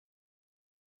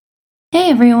Hey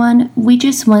everyone, we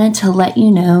just wanted to let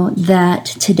you know that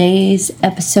today's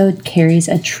episode carries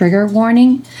a trigger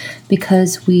warning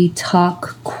because we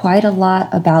talk quite a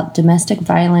lot about domestic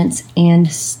violence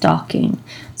and stalking.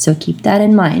 So keep that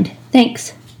in mind.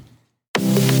 Thanks.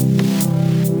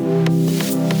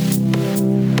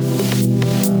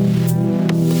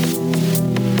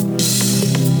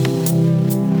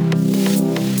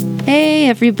 Hey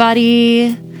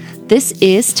everybody. This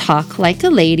is Talk Like a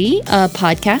Lady, a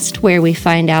podcast where we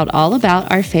find out all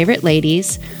about our favorite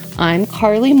ladies. I'm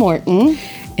Carly Morton.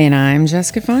 And I'm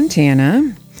Jessica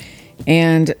Fontana.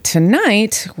 And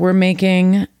tonight we're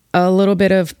making a little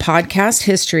bit of podcast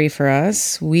history for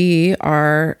us. We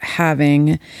are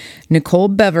having Nicole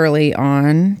Beverly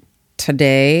on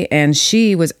today, and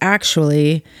she was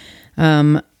actually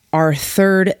our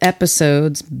third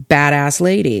episode's badass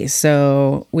lady.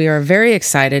 So we are very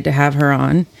excited to have her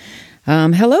on.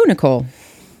 Hello, Nicole.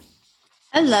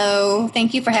 Hello.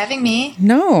 Thank you for having me.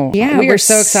 No. Yeah, we are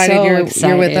so excited you're with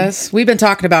excited. us. We've been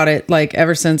talking about it like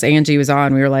ever since Angie was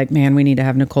on. We were like, man, we need to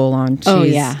have Nicole on.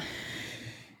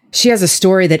 She has a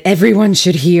story that everyone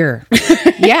should hear.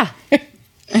 Yeah.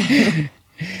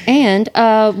 And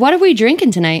what are we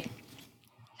drinking tonight?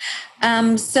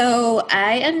 So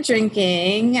I am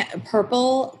drinking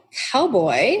Purple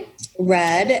Cowboy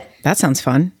Red. That sounds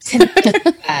fun.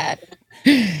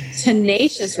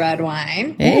 Tenacious red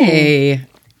wine. Hey.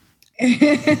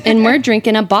 And we're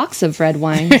drinking a box of red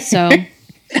wine. So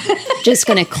just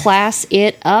going to class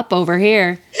it up over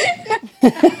here.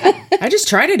 I just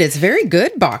tried it. It's very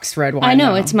good boxed red wine. I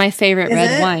know. though. It's my favorite Is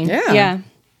red it? wine. Yeah.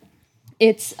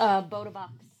 It's Boda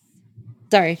Box.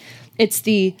 Sorry. It's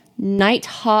the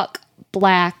Nighthawk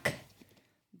Black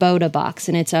Boda Box.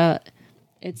 And it's a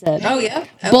Oh, yeah.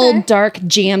 Okay. bold, dark,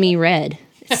 jammy red.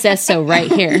 It says so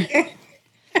right here.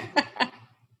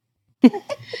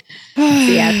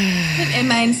 Yeah. And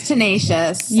mine's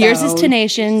Tenacious. Yours is so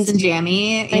Tenacious. and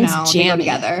jammy. You Mine's know, they go jammy.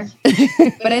 together.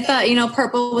 But I thought,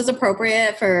 purple was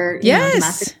appropriate for Yes.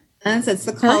 domestic violence. It's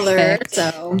the color. Perfect.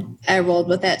 So I rolled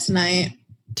with that tonight.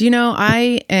 Do you know,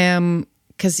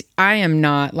 because I am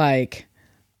not like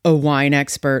a wine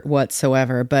expert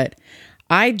whatsoever, but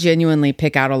I genuinely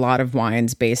pick out a lot of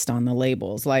wines based on the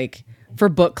labels. Like for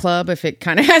book club, if it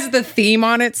kind of has the theme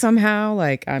on it somehow,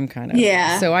 like I'm kind of,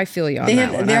 Yeah. So I feel you on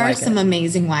that one. There I are like some it.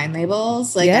 amazing wine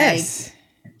labels. Like Yes.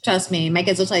 trust me, my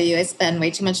kids will tell you I spend way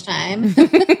too much time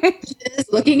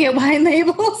just looking at wine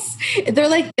labels. They're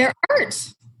art.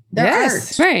 They're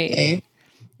Yes. art. Right. Okay.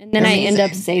 And then I end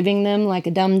up Amazing. saving them like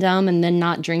a dum-dum and then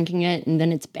not drinking it. And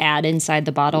then it's bad inside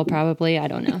the bottle, probably. I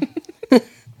don't know.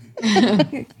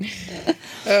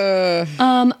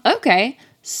 Okay.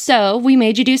 So we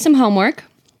made you do some homework.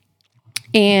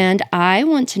 And I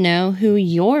want to know who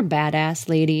your badass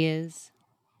lady is.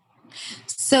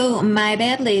 So my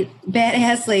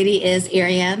badass lady is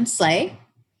Ariane Slay.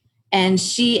 And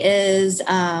she is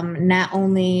not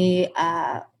only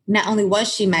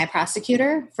was she my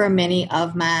prosecutor for many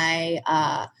of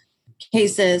my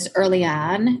cases early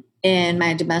on in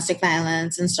my domestic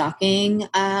violence and stalking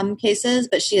cases,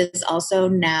 but she is also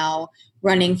now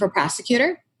running for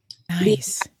prosecutor.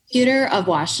 Nice. Prosecutor of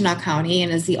Washtenaw County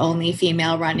and is the only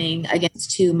female running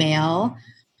against two male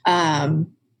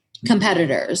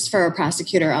competitors for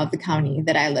prosecutor of the county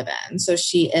that I live in. So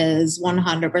she is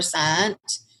 100%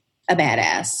 a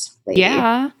badass lady.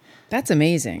 Yeah. That's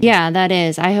amazing. Yeah, that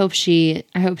is. I hope she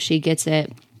gets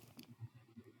it.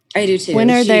 I do too. When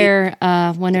are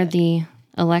the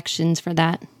elections for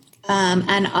that?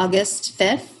 On August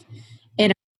 5th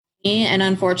and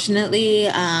unfortunately,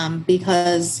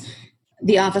 because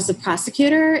the office of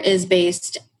prosecutor is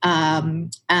based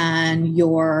on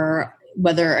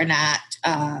whether or not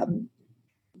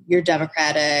you're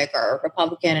Democratic or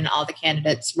Republican, and all the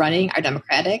candidates running are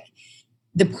Democratic.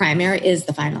 The primary is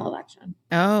the final election.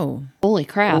 Oh. Holy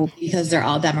crap. Because they're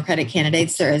all Democratic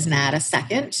candidates, there is not a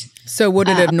second. So would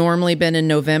it have normally been in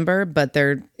November, but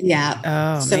they're... Yeah.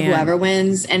 Oh, so man. whoever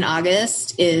wins in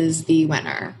August is the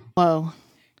winner. Whoa.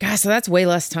 Gosh, so that's way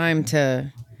less time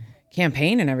to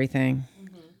campaign and everything.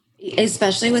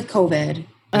 Especially with COVID.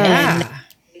 Yeah.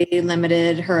 They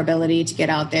limited her ability to get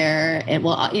out there. And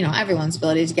everyone's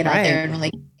ability to get out there and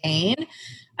really campaign.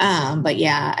 But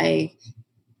yeah,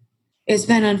 it's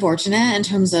been unfortunate in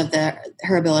terms of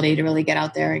her ability to really get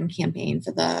out there and campaign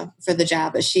for the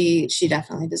job, but she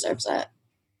definitely deserves it.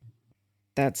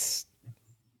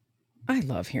 I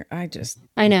love here.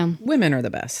 I know. Women are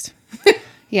the best.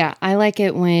 Yeah, I like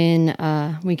it when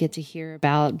we get to hear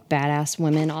about badass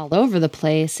women all over the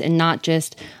place and not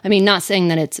saying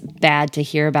that it's bad to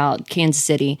hear about Kansas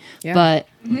City, but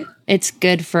it's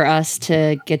good for us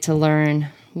to get to learn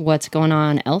what's going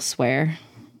on elsewhere.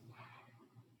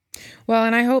 Well,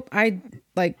 and I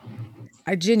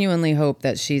genuinely hope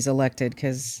that she's elected,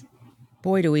 because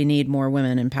boy, do we need more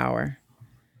women in power.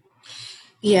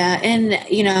 Yeah, and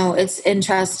it's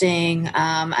interesting.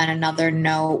 On another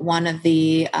note, one of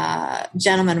the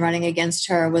gentlemen running against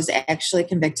her was actually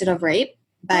convicted of rape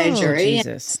by a jury.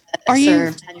 Jesus. And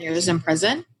served 10 years in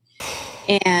prison,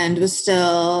 and is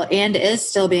still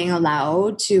being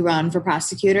allowed to run for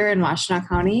prosecutor in Washtenaw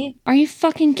County. Are you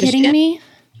fucking kidding me?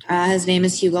 His name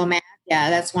is Hugo Mack.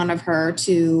 Yeah, that's one of her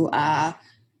two.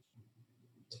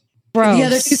 Gross. The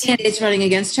other two candidates running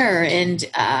against her, and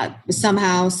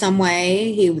somehow, some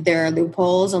way, there are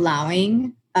loopholes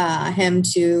allowing him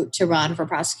to run for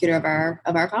prosecutor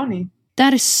of our county.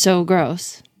 That is so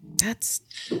gross. It's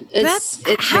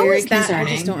how very is that? concerning.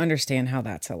 I just don't understand how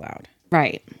that's allowed.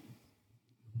 Right.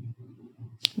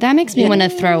 That makes me want to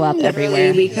throw up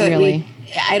everywhere.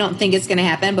 I don't think it's going to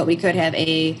happen, but we could have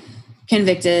a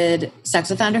convicted sex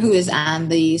offender who is on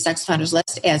the sex offenders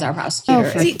list as our prosecutor.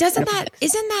 See, isn't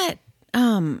that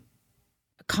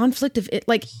conflict of it,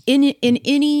 like in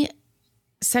any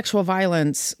sexual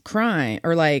violence crime,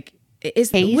 or like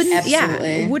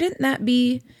wouldn't that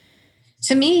be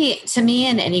to me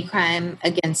in any crime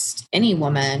against any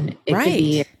woman, it could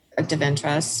be a conflict of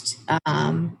interest.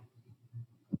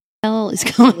 Hell is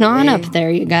going on up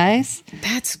there, you guys?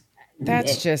 That's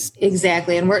just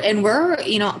exactly, and we're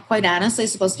quite honestly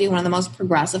supposed to be one of the most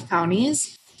progressive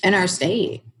counties in our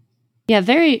state. Yeah,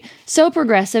 so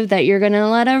progressive that you're going to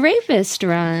let a rapist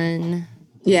run.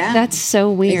 Yeah, that's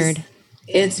so weird.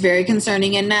 It's very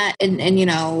concerning,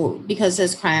 and because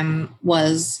his crime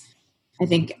was, I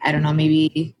think, I don't know,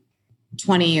 maybe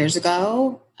 20 years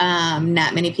ago.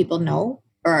 Not many people know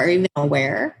or are even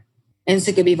aware, and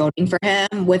so could be voting for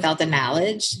him without the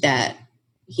knowledge that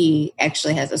he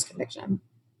actually has this conviction.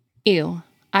 Ew.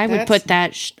 I would put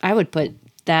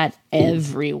that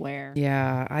everywhere.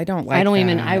 Yeah, I don't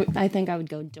even, I think I would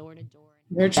go door to door.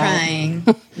 We're trying.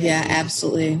 Yeah,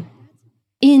 absolutely.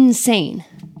 Insane.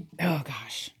 Oh,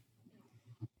 gosh.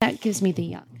 That gives me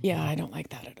the yuck. Yeah, I don't like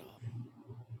that at all.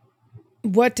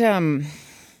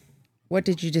 What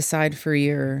did you decide for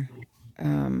your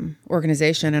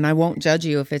organization? And I won't judge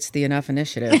you if it's the Enough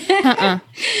Initiative.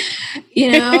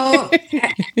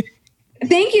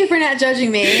 Thank you for not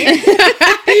judging me.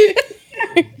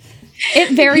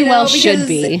 It very well should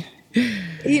be.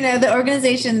 The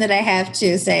organization that I have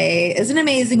to say is an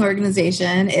amazing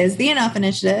organization is the Enough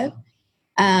Initiative,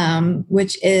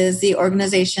 which is the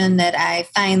organization that I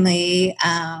finally,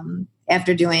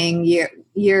 after doing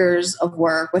years of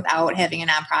work without having a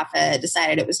nonprofit,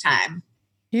 decided it was time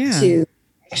to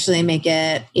actually make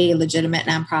it a legitimate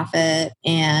nonprofit.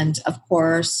 And of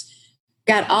course,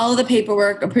 got all of the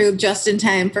paperwork approved just in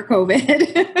time for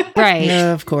COVID. Right.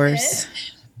 Of course.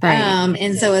 Right.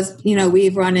 And so as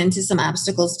we've run into some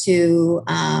obstacles too,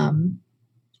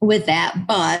 with that,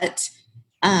 but,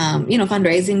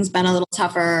 fundraising's been a little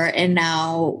tougher, and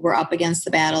now we're up against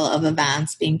the battle of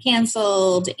events being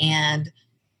canceled, and,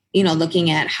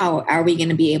 looking at how are we going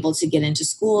to be able to get into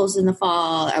schools in the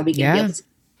fall? Are we going to be able to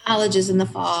colleges in the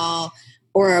fall,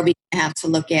 or are we going to have to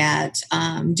look at,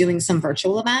 doing some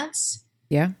virtual events?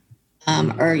 Yeah.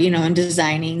 And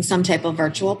designing some type of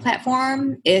virtual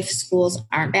platform if schools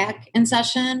aren't back in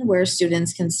session where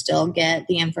students can still get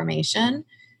the information.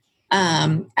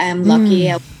 I'm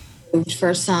lucky I moved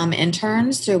for some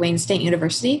interns through Wayne State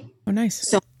University. Oh, nice.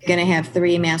 So I'm going to have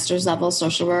 3 master's level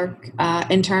social work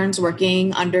interns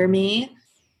working under me.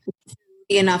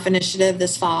 The Enough Initiative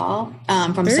this fall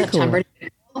from Very September cool. to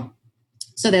April.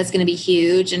 So that's going to be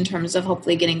huge in terms of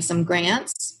hopefully getting some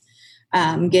grants.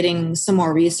 Getting some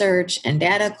more research and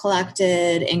data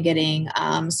collected, and getting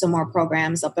some more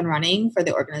programs up and running for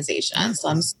the organization. So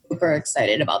I'm super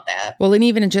excited about that. Well, and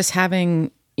even just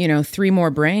having, 3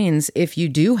 more brains, if you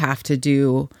do have to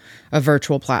do a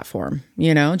virtual platform,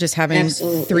 just having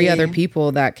Absolutely. 3 other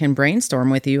people that can brainstorm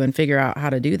with you and figure out how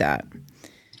to do that.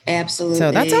 Absolutely.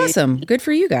 So that's awesome. Good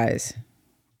for you guys.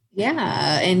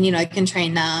 Yeah. And, I can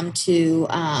train them to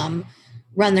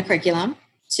run the curriculum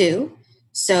too.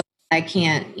 So I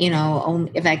can't,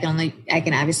 I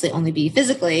can obviously only be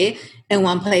physically in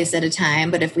one place at a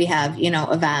time. But if we have,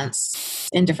 events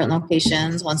in different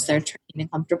locations, once they're trained and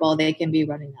comfortable, they can be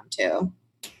running them too.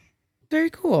 Very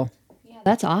cool. Yeah,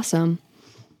 that's awesome.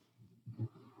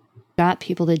 Got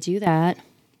people to do that.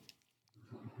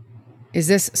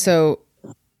 This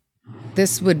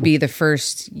would be the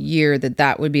first year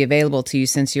that would be available to you,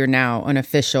 since you're now an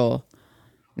official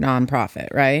nonprofit,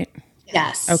 right?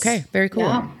 Yes. Okay. Very cool.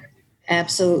 Yeah.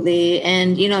 Absolutely.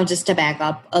 And, just to back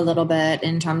up a little bit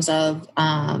in terms of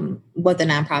what the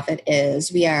nonprofit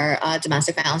is, we are a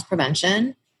domestic violence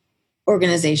prevention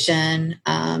organization.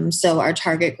 So our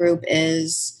target group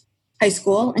is high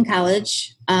school and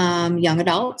college, young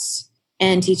adults,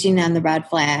 and teaching them the red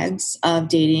flags of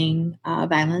dating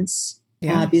violence,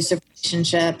 abusive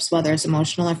relationships, whether it's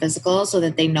emotional or physical, so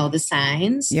that they know the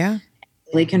signs. Yeah.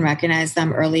 They can recognize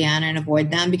them early on and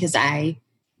avoid them, because I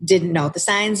didn't know the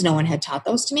signs. No one had taught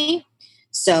those to me.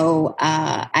 So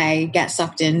I got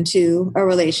sucked into a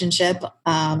relationship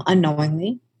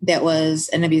unknowingly that was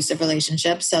an abusive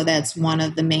relationship. So that's one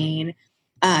of the main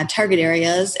target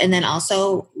areas. And then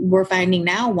also we're finding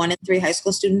now 1 in 3 high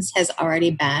school students has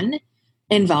already been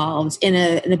involved in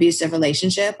an abusive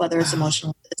relationship, whether it's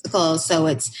emotional or physical. So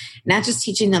it's not just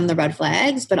teaching them the red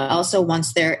flags, but also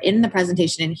once they're in the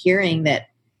presentation and hearing that,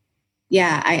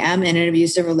 yeah, I am in an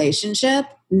abusive relationship,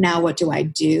 now what do I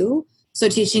do? So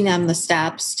teaching them the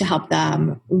steps to help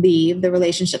them leave the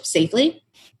relationship safely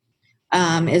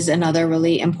is another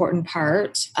really important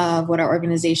part of what our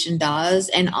organization does.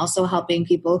 And also helping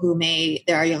people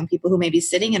there are young people who may be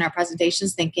sitting in our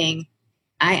presentations thinking,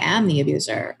 I am the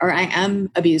abuser, or I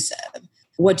am abusive.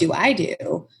 What do I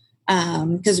do?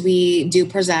 Because we do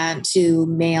present to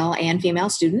male and female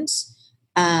students.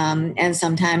 And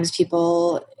sometimes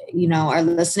people, are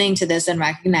listening to this and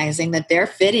recognizing that they're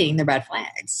fitting the red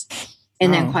flags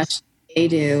and then question they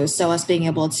do. So us being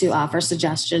able to offer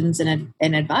suggestions and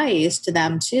advice to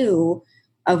them too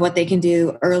of what they can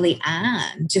do early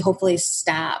on to hopefully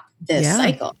stop this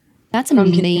cycle. That's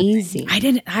amazing.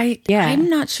 I'm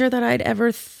not sure that I'd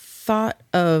ever thought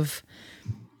of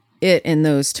it in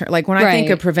those terms. Like when I think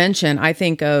of prevention, I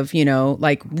think of,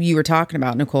 like you were talking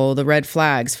about, Nicole, the red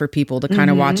flags for people to kind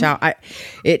of watch out.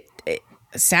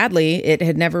 Sadly, it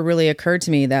had never really occurred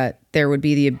to me that there would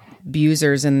be the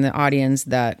abusers in the audience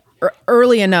that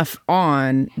early enough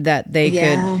on that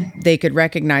they could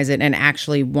recognize it and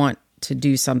actually want to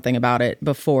do something about it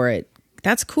before it.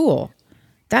 That's cool.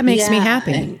 That makes me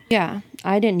happy.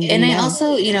 I didn't even know. I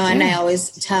also, and I always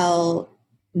tell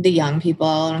the young people,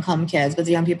 I don't call them kids, but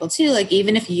the young people too, like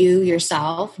even if you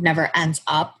yourself never ends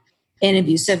up in an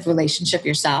abusive relationship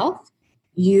yourself,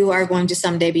 you are going to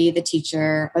someday be the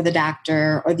teacher or the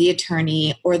doctor or the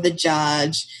attorney or the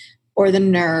judge or the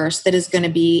nurse that is going to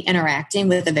be interacting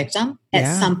with the victim at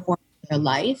some point in their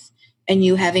life. And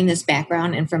you having this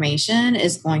background information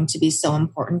is going to be so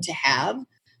important to have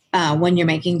when you're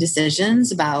making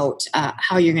decisions about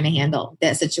how you're going to handle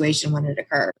that situation when it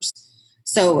occurs.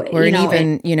 So, or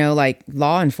even, like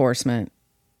law enforcement.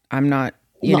 I'm not,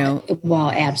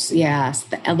 Well, absolutely. Yes.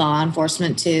 The law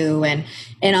enforcement too.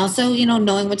 And also,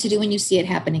 knowing what to do when you see it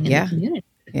happening in the community.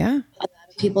 Yeah. A lot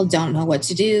of people don't know what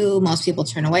to do. Most people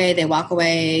turn away, they walk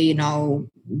away, they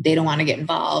don't want to get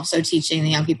involved. So teaching the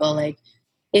young people, like,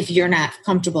 if you're not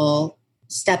comfortable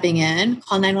stepping in,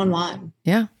 call 911.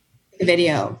 Yeah.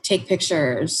 Video, take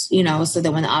pictures, so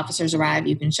that when the officers arrive,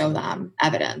 you can show them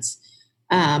evidence.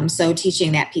 So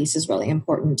teaching that piece is really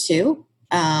important too.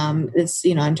 It's,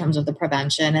 in terms of the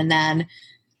prevention. And then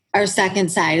our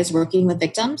second side is working with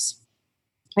victims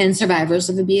and survivors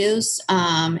of abuse.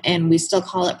 And we still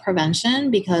call it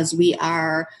prevention because we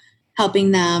are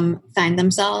helping them find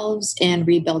themselves and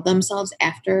rebuild themselves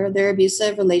after their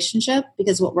abusive relationship.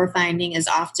 Because what we're finding is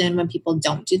often when people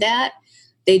don't do that,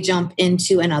 they jump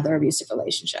into another abusive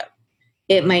relationship.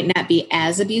 It might not be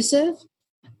as abusive.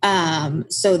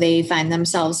 So they find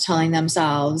themselves telling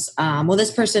themselves, well,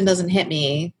 this person doesn't hit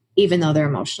me, even though they're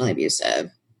emotionally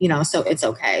abusive, so it's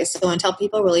okay. So until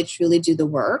people really truly do the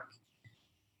work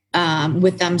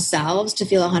with themselves to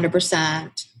feel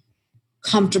 100%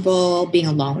 comfortable being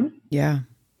alone,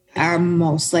 are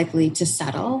most likely to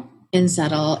settle in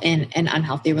an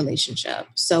unhealthy relationship.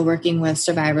 So working with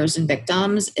survivors and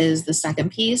victims is the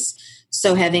second piece.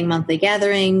 So having monthly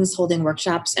gatherings, holding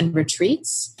workshops and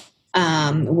retreats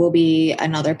will be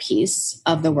another piece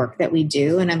of the work that we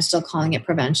do. And I'm still calling it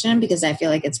prevention because I feel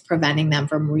like it's preventing them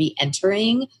from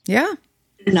re-entering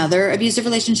another abusive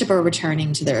relationship or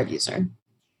returning to their abuser.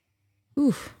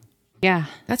 Ooh. Yeah.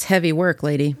 That's heavy work,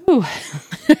 lady. Ooh.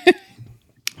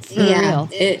 Real.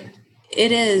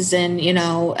 It is. And,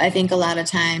 I think a lot of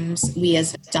times we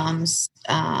as victims,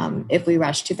 if we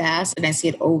rush too fast, and I see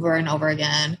it over and over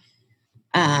again,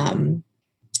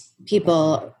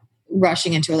 people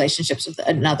rushing into relationships with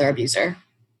another abuser.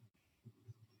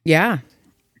 Yeah.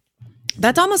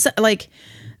 That's almost like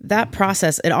that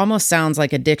process. It almost sounds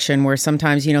like addiction where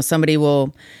sometimes, somebody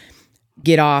will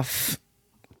get off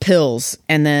pills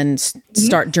and then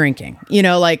start drinking,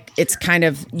 like it's kind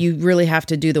of, you really have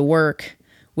to do the work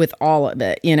with all of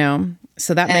it,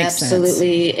 So that makes sense.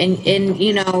 Absolutely. And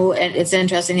you know, and it's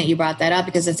interesting that you brought that up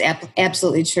because it's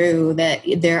absolutely true that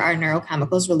there are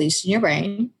neurochemicals released in your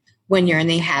brain when you're in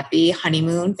the happy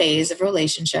honeymoon phase of a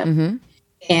relationship. Mm-hmm.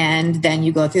 And then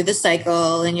you go through the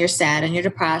cycle and you're sad and you're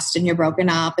depressed and you're broken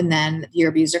up. And then your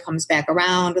abuser comes back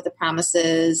around with the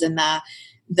promises and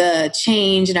the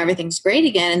change and everything's great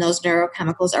again. And those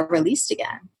neurochemicals are released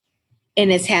again.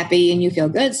 And it's happy and you feel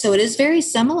good. So it is very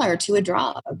similar to a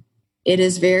drug. It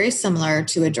is very similar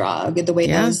to a drug, the way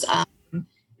those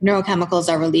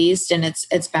neurochemicals are released. And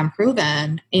it's been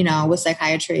proven, you know, with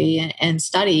psychiatry and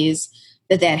studies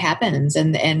that happens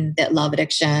and that love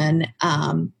addiction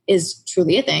is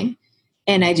truly a thing.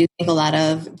 And I do think a lot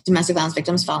of domestic violence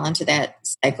victims fall into that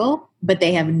cycle, but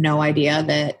they have no idea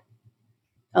that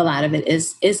a lot of it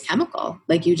is chemical,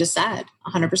 like you just said,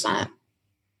 100%.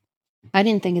 I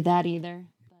didn't think of that either.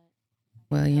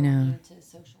 Well, you know,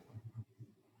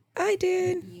 I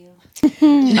did.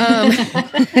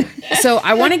 So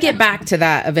I want to get back to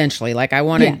that eventually. Like I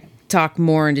want to talk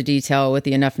more into detail with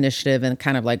the Enough Initiative and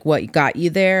kind of like what got you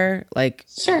there. Like,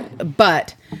 sure.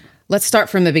 But let's start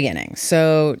from the beginning.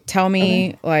 So tell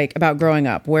me like about growing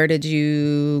up. Where did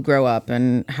you grow up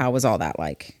and how was all that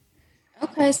like?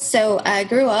 Okay. So I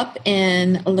grew up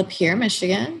in Lapeer,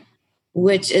 Michigan,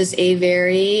 which is a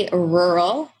very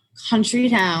rural country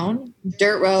town,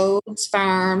 dirt roads,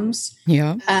 farms.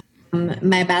 Yeah.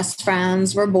 My best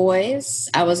friends were boys.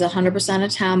 I was 100% a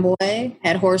tomboy,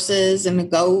 had horses and a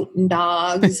goat and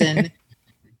dogs and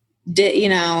did, you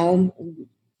know,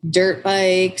 dirt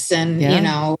bikes and, you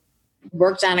know,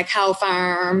 worked on a cow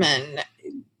farm. And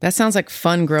that sounds like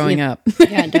fun growing up.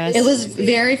 Yeah, it does. It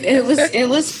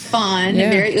was fun.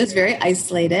 Yeah. It was very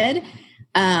isolated.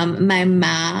 My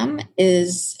mom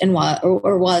is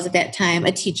was at that time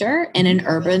a teacher in an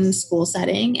urban school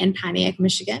setting in Pontiac,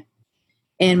 Michigan.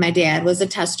 And my dad was a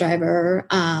test driver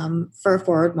for a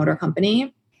Ford Motor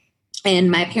Company. And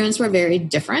my parents were very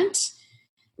different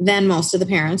than most of the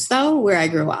parents, though, where I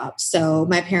grew up. So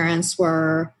my parents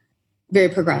were very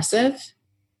progressive.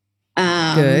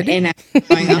 Good. And I was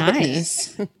growing up in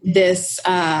this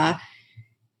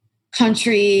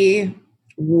country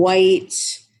white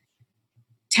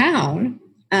town.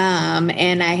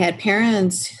 And I had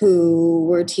parents who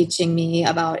were teaching me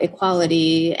about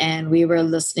equality, and we were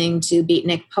listening to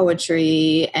beatnik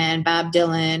poetry and Bob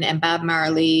Dylan and Bob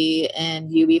Marley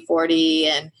and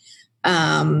UB40.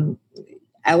 And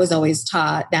I was always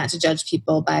taught not to judge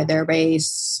people by their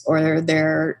race or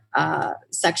their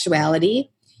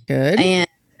sexuality. Good. And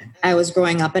I was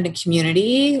growing up in a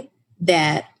community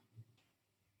that's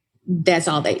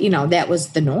all that, you know, that was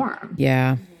the norm.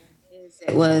 Yeah.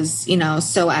 It was, you know,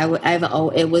 so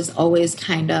it was always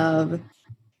kind of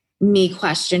me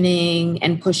questioning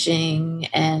and pushing.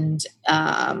 And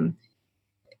I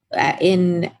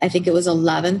think it was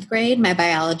 11th grade, my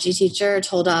biology teacher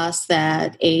told us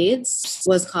that AIDS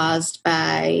was caused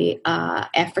by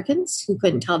Africans who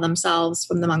couldn't tell themselves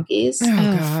from the monkeys.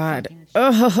 Oh, God.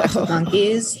 Oh.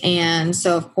 Monkeys. And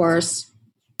so, of course,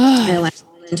 I went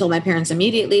and told my parents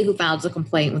immediately, who filed a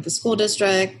complaint with the school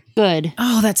district. Good.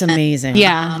 Oh, that's amazing.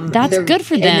 Yeah, that's good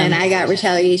for them. And then I got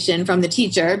retaliation from the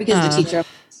teacher because the teacher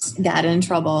got in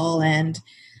trouble. And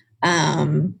how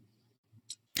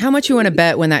much you want to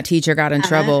bet when that teacher got in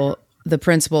trouble, the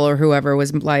principal or whoever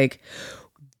was like,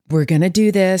 we're going to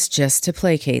do this just to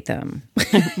placate them.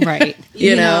 Right.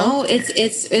 you know,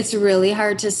 it's really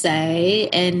hard to say.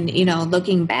 And, you know,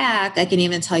 looking back, I can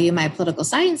even tell you my political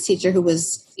science teacher, who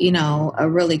was, you know, a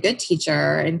really good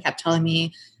teacher and kept telling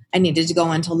me I needed to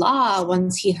go into law.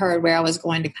 Once he heard where I was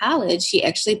going to college, he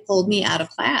actually pulled me out of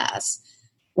class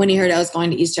when he heard I was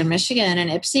going to Eastern Michigan and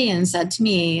Ypsi and said to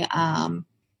me,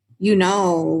 you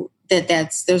know,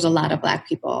 there's a lot of Black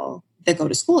people that go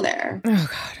to school there. Oh,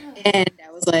 God. And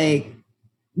I was like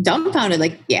dumbfounded,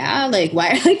 like, yeah, like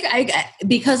why? Like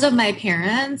because of my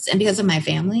parents and because of my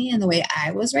family and the way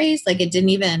I was raised, like it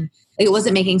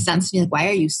wasn't making sense to me. Like, why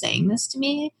are you saying this to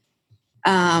me?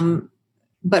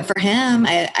 But for him,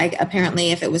 I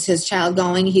apparently, if it was his child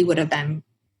going, he would have been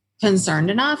concerned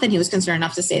enough, and he was concerned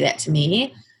enough to say that to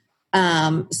me.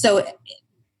 So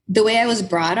the way I was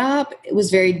brought up, it was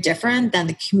very different than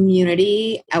the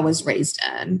community I was raised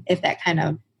in, if that kind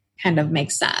of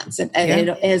makes sense. It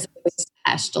has always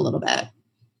clashed a little bit.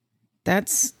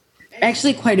 That's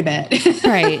actually quite a bit.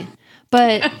 Right.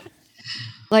 But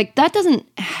like that doesn't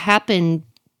happen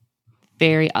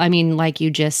I mean, like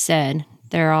you just said,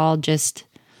 they're all just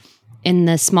in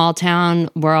the small town.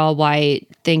 We're all white,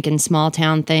 thinking small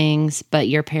town things, but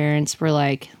your parents were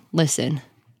like, listen,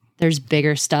 there's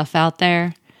bigger stuff out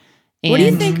there. What do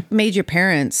you think made your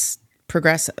parents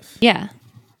progressive? Yeah.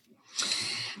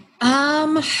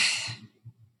 Um,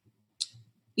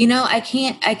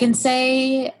 I can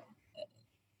say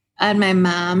on my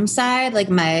mom's side, like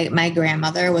my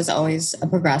grandmother was always a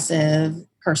progressive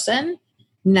person,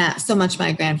 not so much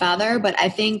my grandfather, but I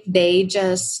think they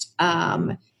just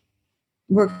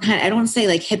were kind of, I don't want to say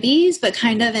like hippies, but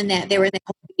kind of in that they were in the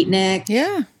whole beatnik.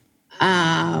 Yeah.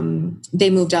 They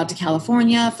moved out to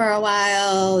California for a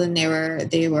while, and they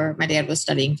were my dad was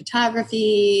studying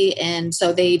photography, and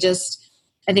so they just,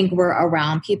 I think, were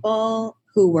around people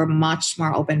who were much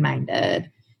more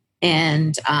open-minded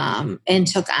and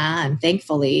took on,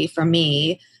 thankfully for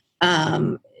me,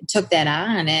 took that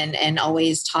on and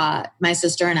always taught my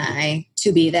sister and I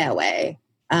to be that way.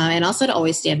 And also to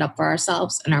always stand up for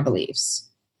ourselves and our beliefs,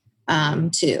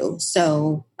 too.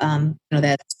 So,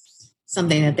 that's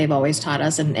something that they've always taught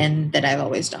us and that I've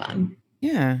always done.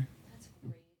 Yeah.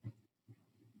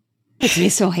 Makes me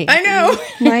so happy. I know.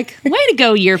 Like, way to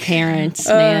go, your parents,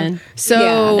 man.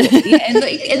 So,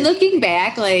 and looking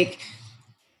back, like,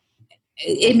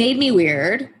 it made me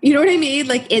weird. You know what I mean?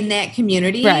 Like, in that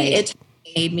community, right. It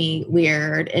made me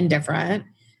weird and different.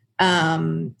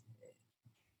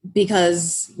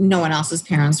 Because no one else's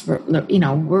parents were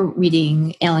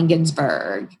reading Allen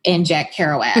Ginsberg and Jack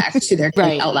Kerouac to their kids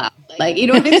right. out loud. Like, you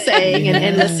know what I'm saying?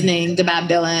 and listening to Bob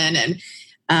Dylan and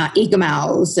Ika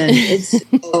Mouse. And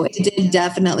it did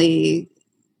definitely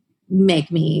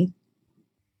make me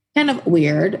kind of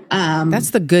weird.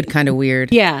 that's the good kind of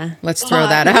weird. Yeah. Let's throw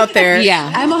that out there.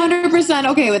 Yeah. I'm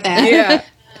 100% okay with that. Yeah.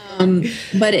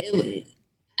 But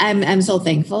I'm so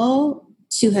thankful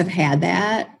to have had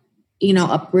that,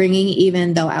 upbringing,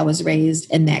 even though I was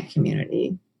raised in that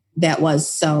community that was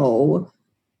so,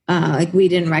 like, we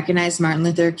didn't recognize Martin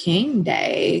Luther King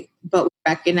Day, but we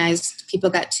recognized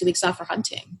people got 2 weeks off for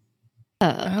hunting.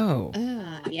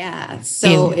 Yeah.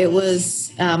 So it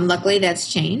was, luckily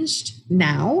that's changed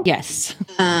now. Yes.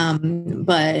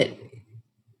 But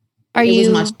are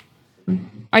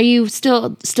you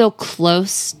still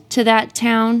close to that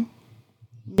town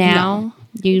now? No.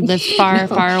 You live far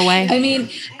away? I mean,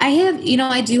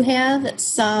 I do have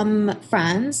some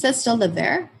friends that still live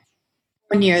there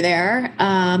or near there.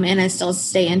 And I still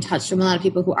stay in touch with a lot of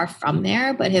people who are from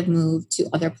there, but have moved to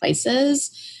other places.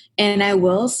 And I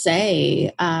will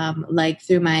say, like,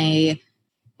 through my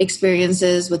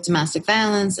experiences with domestic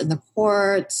violence in the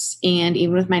courts and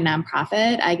even with my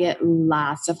nonprofit, I get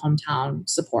lots of hometown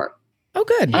support. Oh,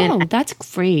 good. Oh, that's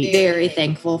great. Very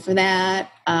thankful for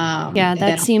that. Yeah,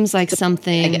 that seems like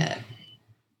something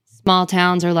small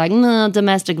towns are like, no,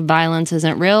 domestic violence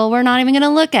isn't real. We're not even going to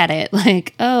look at it.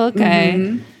 Like, oh, okay.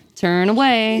 Mm-hmm. Turn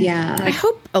away. Yeah. I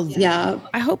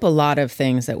hope a lot of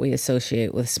things that we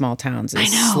associate with small towns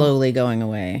is slowly going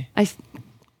away.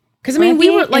 Because, I mean, we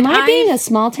were like, am I being a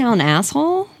small town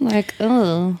asshole? Like,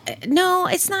 oh. No,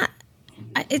 it's not.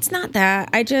 It's not that.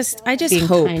 I just being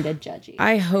hope. Kind of judgy.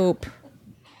 I hope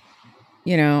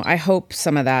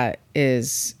some of that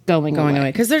is going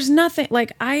away. Because there's nothing,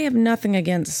 like, I have nothing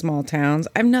against small towns.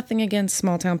 I have nothing against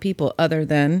small town people other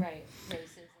than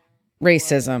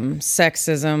racism,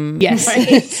 sexism. Yes.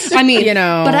 Right? I mean,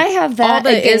 but I have that.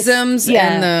 All the isms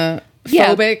and the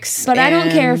phobics. But I don't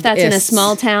care if that's in a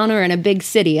small town or in a big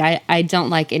city. I don't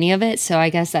like any of it. So I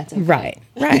guess that's okay.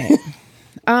 Right.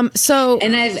 And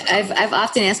I've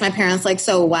often asked my parents, like,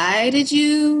 so why did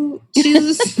you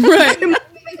choose right?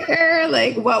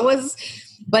 Like,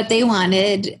 but they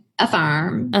wanted a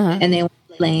farm and they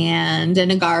wanted land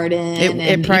and a garden.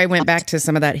 It probably went back to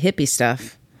some of that hippie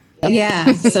stuff.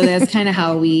 Yeah, so that's kind of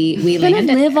how we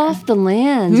landed. Live off the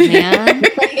land, man.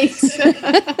 Right.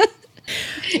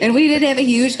 And we did have a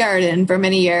huge garden for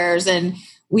many years, and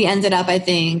we ended up, I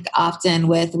think, often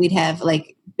we'd have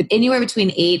like anywhere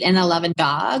between 8 and 11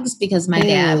 dogs because my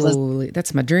dad was.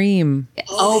 That's my dream.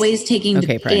 Always taking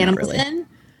animals in.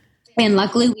 And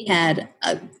luckily we had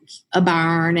a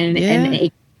barn and an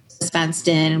acre fenced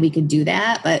in, and we could do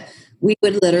that. But we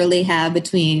would literally have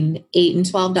between 8 and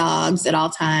 12 dogs at all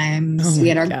times. Oh we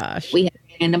had we had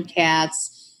random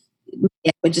cats. We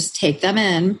would just take them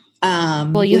in.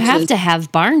 Well, you have to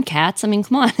have barn cats. I mean,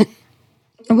 come on.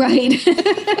 Right.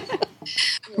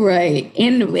 Right.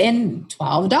 And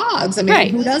 12 dogs. I mean,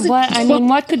 who doesn't?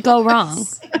 What could go wrong?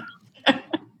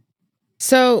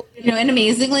 So, and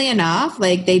amazingly enough,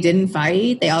 like, they didn't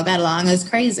fight. They all got along. It was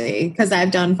crazy because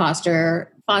I've done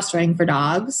fostering for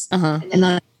dogs. And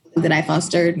the that I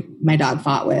fostered, my dog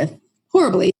fought with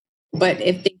horribly. But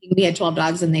if thinking we had 12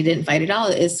 dogs and they didn't fight at all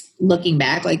is, looking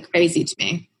back, like, crazy to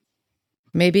me.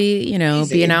 Maybe,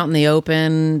 being out in the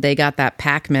open, they got that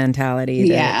pack mentality.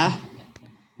 Yeah.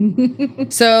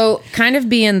 So kind of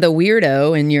being the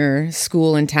weirdo in your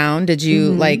school and town, did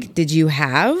you did you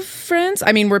have friends?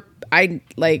 I mean,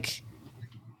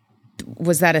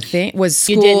 was that a thing? Was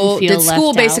school, did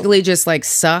school basically just like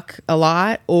suck a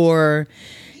lot, or?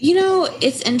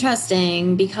 It's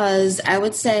interesting because I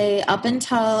would say up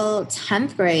until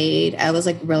 10th grade, I was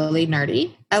like really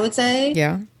nerdy, I would say.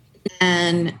 Yeah.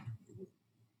 And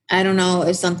I don't know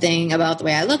if something about the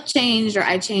way I look changed or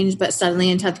I changed, but suddenly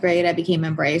in 10th grade, I became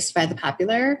embraced by the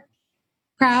popular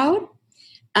crowd.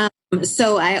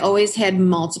 So I always had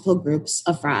multiple groups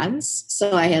of friends.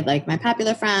 So I had like my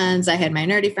popular friends, I had my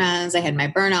nerdy friends, I had my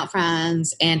burnout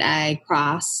friends, and I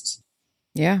crossed.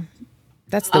 Yeah,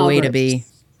 that's the way to be.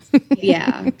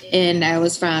 Yeah. And I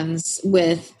was friends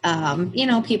with,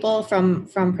 people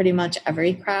from pretty much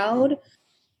every crowd.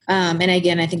 And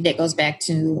again, I think that goes back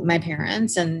to my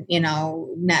parents and,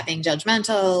 not being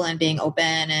judgmental and being open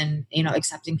and,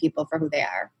 accepting people for who they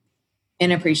are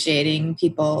and appreciating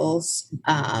people's,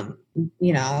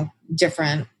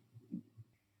 different,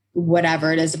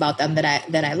 whatever it is about them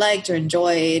that I liked or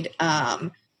enjoyed,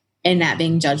 and not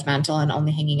being judgmental and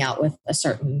only hanging out with a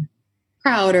certain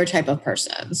crowd or type of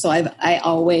person. So I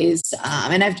always,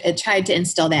 and I've tried to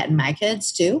instill that in my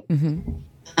kids too,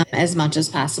 as much as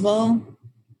possible.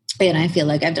 And I feel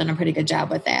like I've done a pretty good job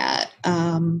with that,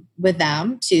 with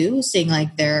them too, seeing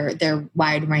like their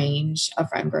wide range of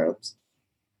friend groups.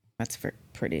 That's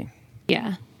pretty.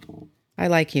 Yeah. I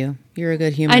like you. You're a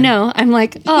good human. I know. I'm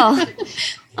like, I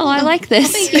like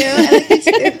this. Thank you. I like you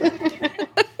too.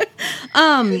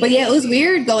 But yeah, it was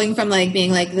weird going from like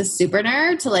being like the super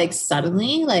nerd to like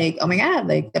suddenly like, oh my God,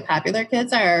 like the popular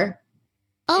kids are.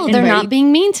 Oh, they're not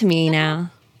being mean to me now.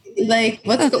 Like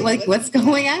what's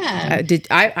going on?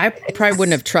 I probably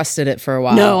wouldn't have trusted it for a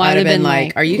while. No, I'd have been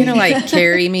like, are you gonna like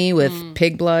carry me with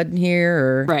pig blood here,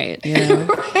 or right?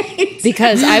 Right.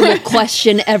 Because I will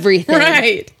question everything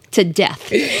right to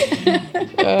death.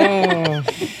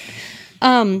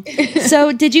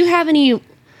 So did you have any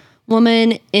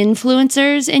woman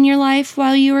influencers in your life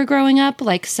while you were growing up,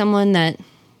 like someone that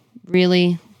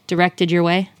really directed your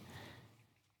way?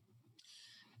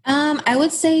 I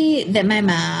would say that my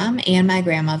mom and my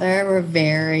grandmother were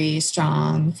very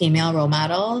strong female role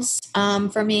models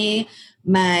for me.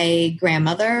 My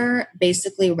grandmother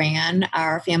basically ran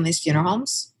our family's funeral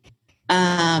homes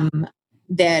that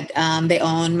they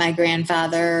owned. My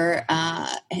grandfather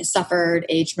suffered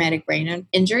a traumatic brain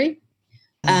injury.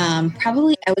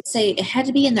 Probably, I would say it had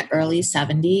to be in the early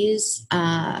 70s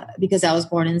because I was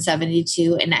born in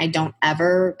 72, and I don't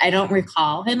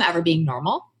recall him ever being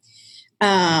normal.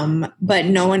 But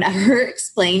no one ever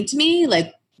explained to me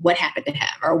like what happened to him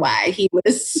or why he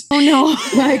was. Oh no!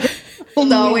 Like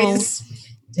always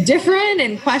different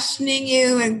and questioning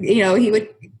you, and he would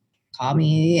call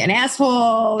me an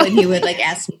asshole, and he would like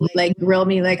ask me, like grill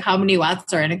me, like how many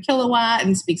watts are in a kilowatt,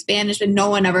 and speak Spanish. But no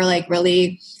one ever like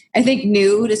really, I think,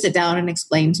 knew to sit down and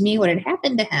explain to me what had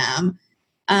happened to him.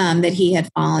 That he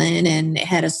had fallen and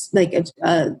had a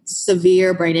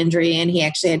severe brain injury, and he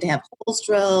actually had to have holes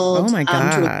drilled. Oh my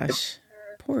gosh.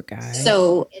 Poor guy.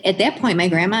 So at that point, my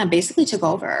grandma basically took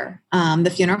over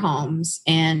the funeral homes,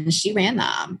 and she ran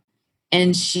them.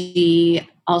 And she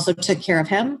also took care of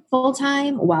him full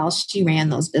time while she ran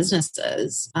those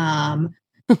businesses.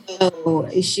 So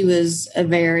she was a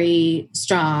very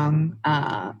strong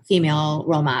female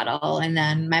role model. And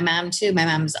then my mom too. My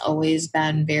mom's always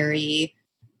been very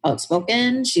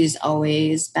outspoken. She's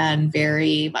always been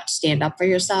very much stand up for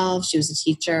yourself. She was a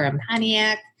teacher in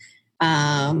Pontiac.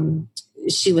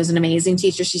 She was an amazing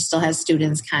teacher. She still has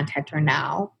students contact her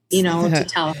now, to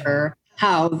tell her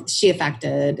how she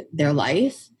affected their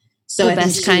life. So the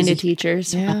best kind of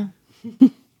teachers. Yeah.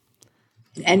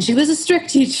 And she was a strict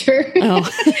teacher. Oh.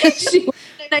 She was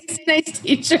a nice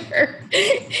teacher.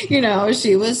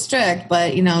 She was strict,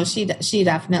 but she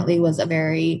definitely was a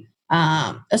very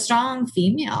a strong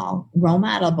female role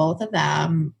model, both of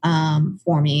them,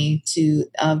 for me,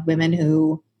 of women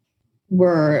who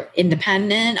were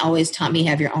independent, always taught me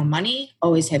have your own money,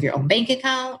 always have your own bank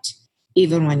account,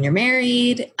 even when you're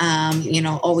married,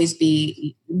 always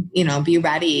be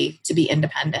ready to be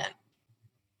independent.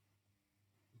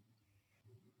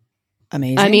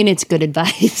 Amazing. I mean, it's good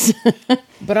advice.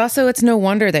 But also it's no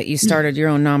wonder that you started your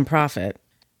own nonprofit.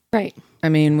 Right. I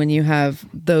mean, when you have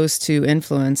those two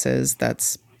influences,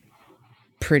 that's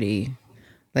pretty,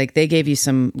 like they gave you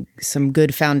some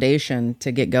good foundation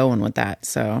to get going with that.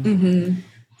 So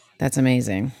that's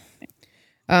amazing.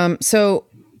 So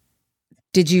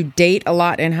did you date a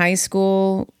lot in high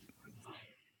school?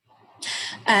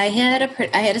 I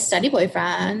had a steady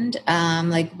boyfriend,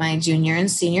 like my junior and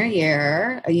senior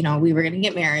year. You know, we were going to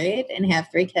get married and have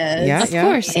 3 kids. Yeah, Of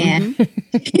course. And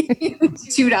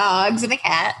 2 dogs and a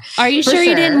cat. Are you sure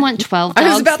you didn't want 12 dogs? I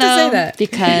was about to say that.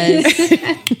 Because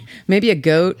Maybe a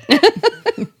goat.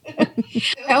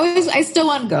 I still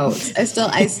want goats. I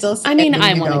mean,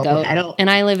 I want a goat. And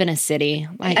I live in a city.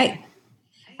 I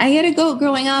had a goat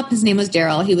growing up. His name was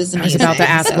Daryl. He was amazing. I was about to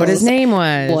ask what his name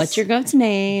was. What's your goat's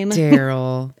name?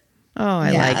 Daryl. Oh,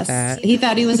 I like that. He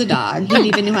thought he was a dog. He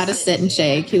even knew how to sit and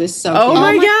shake. He was so Oh cute.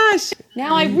 my gosh.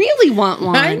 Now I really want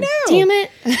one. I know. Damn it.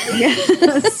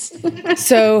 Yes.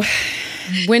 So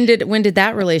when did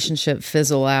that relationship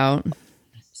fizzle out?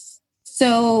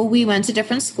 So we went to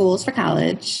different schools for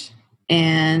college,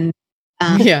 and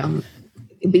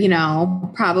you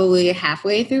know, probably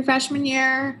halfway through freshman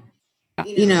year,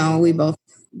 you know, we both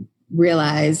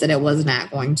realized that it was not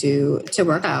going to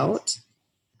work out.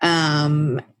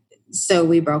 So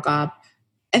we broke up.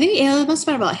 I think it must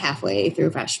have been about halfway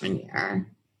through freshman year.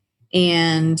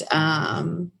 And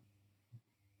I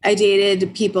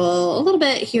dated people a little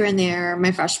bit here and there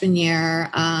my freshman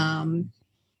year.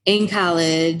 In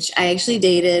college, I actually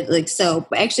dated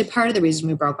actually part of the reason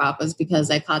we broke up was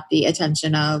because I caught the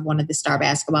attention of one of the star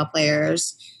basketball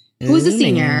players who was a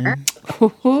senior.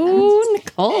 Ooh,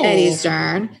 Nicole. At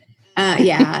Eastern.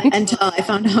 Until I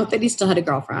found out that he still had a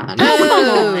girlfriend.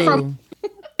 Oh.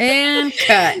 And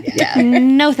cut. Yeah.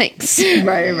 No thanks.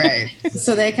 Right.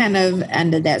 So they kind of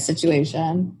ended that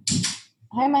situation.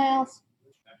 Hi, Miles.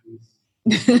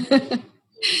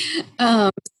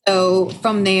 So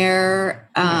from there,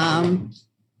 oh,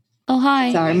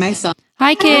 hi. sorry, my son.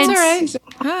 Hi, kids. That's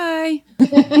all right.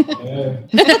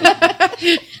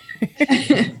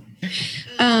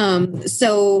 Hi.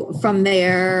 So from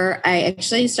there, I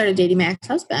actually started dating my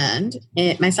ex-husband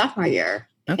in my sophomore year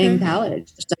in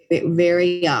college. So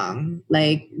very young,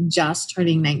 like just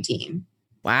turning 19.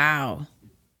 Wow.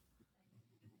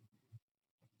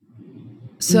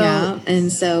 So,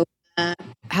 and so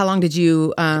how long did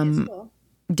you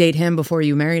date him before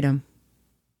you married him?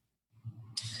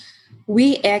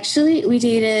 We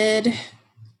dated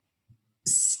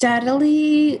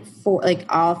steadily for like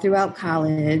all throughout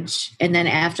college, and then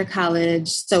after college,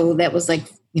 so that was 4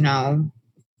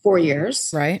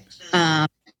 years, right?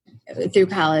 Through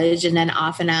college, and then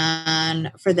off and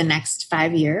on for the next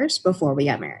 5 years before we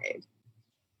got married.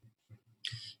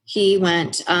 He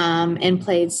went and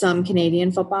played some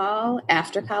Canadian football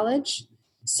after college,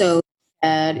 so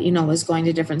was going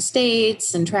to different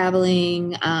states and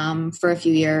traveling for a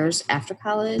few years after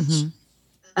college.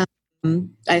 Mm-hmm.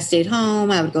 I stayed home.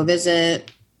 I would go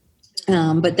visit.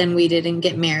 But then we didn't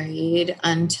get married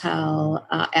until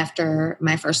after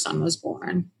my first son was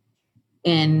born.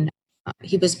 And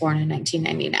he was born in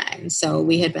 1999. So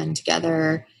we had been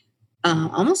together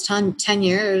almost 10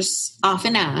 years off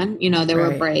and on. There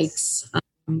were breaks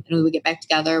and we would get back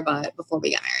together, but before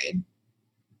we got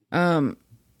married.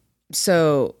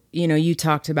 So, you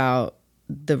talked about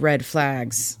the red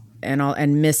flags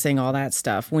and missing all that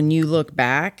stuff. When you look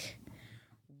back,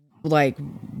 what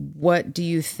do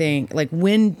you think?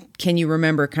 When can you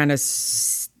remember kind of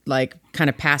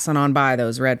passing on by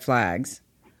those red flags?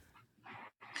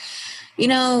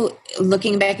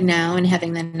 Looking back now and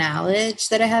having the knowledge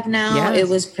that I have now, It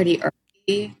was pretty early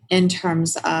in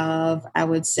terms of, I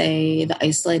would say, the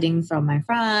isolating from my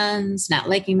friends, not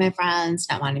liking my friends,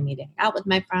 not wanting me to hang out with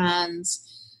my friends,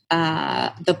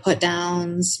 the put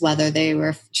downs, whether they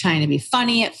were trying to be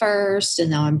funny at first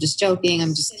and now I'm just joking,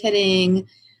 I'm just kidding.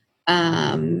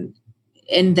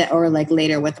 Or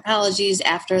later with apologies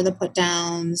after the put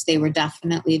downs, they were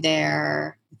definitely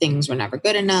there. Things were never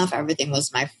good enough. Everything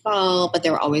was my fault, but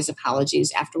there were always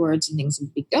apologies afterwards and things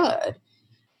would be good.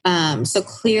 So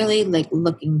clearly,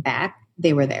 looking back,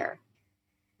 they were there.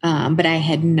 But I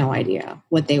had no idea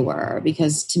what they were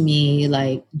because to me,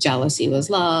 jealousy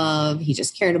was love. He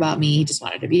just cared about me. He just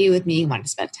wanted to be with me. He wanted to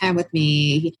spend time with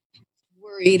me. He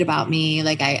worried about me.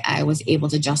 I was able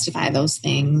to justify those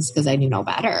things because I knew no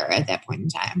better at that point in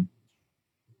time.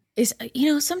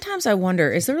 Sometimes I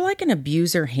wonder, is there an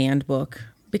abuser handbook?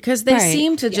 Because they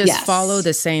seem to just follow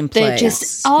the same place. They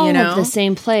just all of the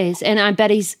same place. And I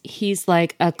bet he's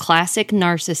like a classic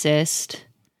narcissist.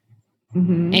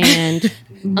 Mm-hmm. And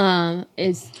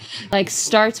is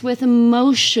starts with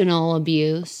emotional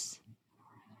abuse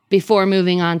before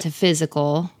moving on to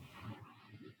physical.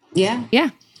 Yeah. Yeah.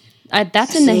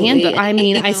 That's in the handbook. I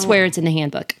mean, I swear it's in the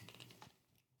handbook.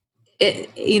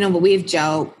 But we've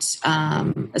joked,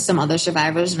 some other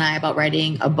survivors and I, about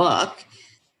writing a book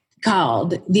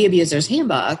called The Abuser's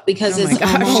Handbook because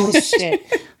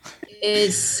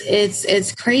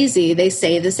It's crazy. They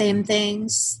say the same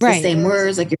things, the Right. same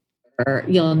words. Like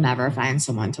you'll never find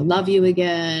someone to love you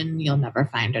again. You'll never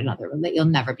find you'll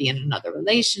never be in another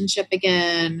relationship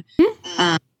again.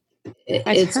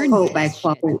 It's heard quote by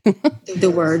quote the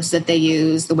words that they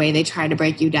use, the way they try to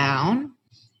break you down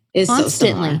is Constantly.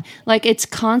 so similar. Like it's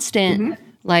constant,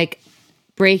 like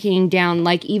breaking down,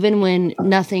 like even when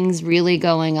nothing's really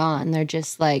going on, they're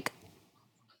just like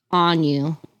on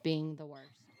you being the worst.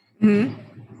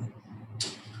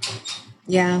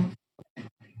 Yeah.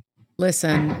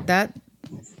 Listen, that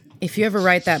if you ever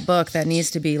write that book, that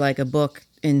needs to be like a book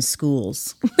in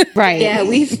schools. Right. Yeah,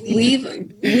 we've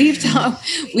talked.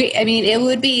 I mean, it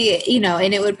would be,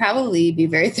 and it would probably be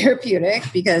very therapeutic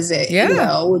because it,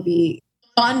 would be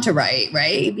fun to write,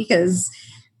 right? Because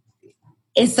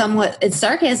it's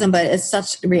sarcasm, but it's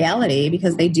such reality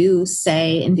because they do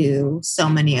say and do so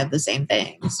many of the same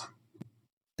things.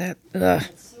 That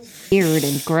Weird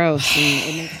and gross, and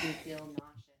it makes me feel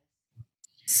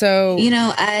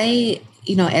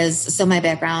nauseous. So my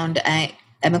background, I'm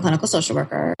a clinical social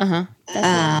worker. That's what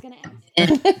I was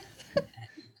gonna ask.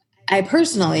 I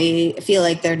personally feel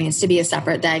like there needs to be a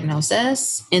separate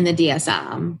diagnosis in the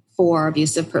DSM for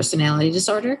abusive personality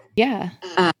disorder. Yeah.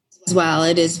 As well,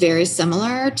 it is very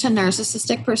similar to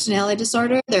narcissistic personality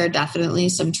disorder. There are definitely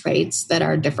some traits that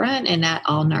are different, and not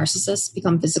all narcissists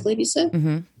become physically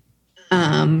abusive.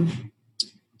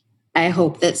 I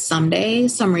hope that someday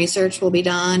some research will be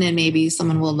done and maybe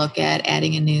someone will look at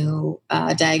adding a new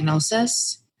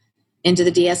diagnosis into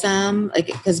the DSM, like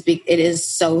because it is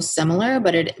so similar,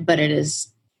 but it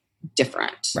is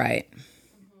different. Right.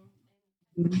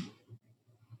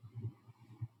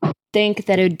 Think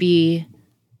that it would be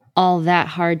all that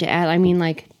hard to add. I mean,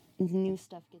 like new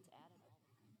stuff gets added.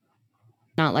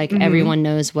 Not like everyone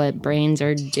knows what brains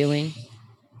are doing.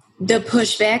 The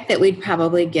pushback that we'd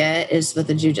probably get is with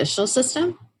the judicial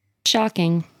system.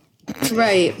 Shocking.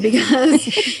 Right, because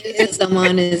if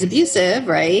someone is abusive,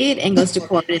 right, and goes to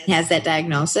court and has that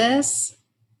diagnosis,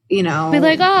 be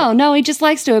like, oh, no, he just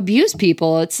likes to abuse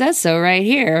people. It says so right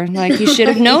here. Like, you should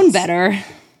have known better.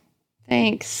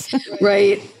 Thanks.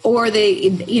 Right. Or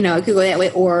it could go that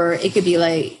way, or it could be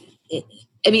like,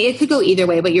 it could go either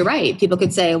way, but you're right. People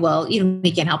could say, well,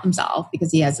 he can't help himself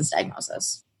because he has this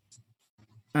diagnosis.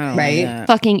 Right.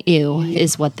 Fucking ew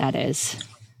is what that is.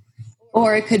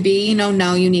 Or it could be,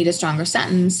 no, you need a stronger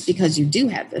sentence because you do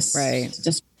have this. Right.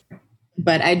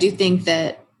 But I do think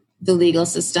that the legal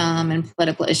system and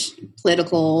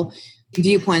political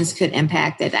viewpoints could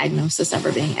impact that diagnosis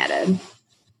ever being added.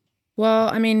 Well,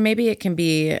 I mean, maybe it can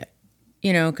be,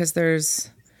 because there's,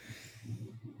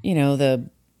 the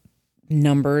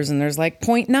numbers and there's like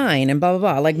 0.9 and blah,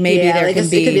 blah, blah. Like maybe it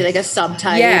could be like a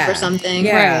subtype or something.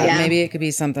 Yeah, right. Maybe it could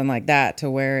be something like that to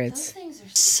where it's. Those things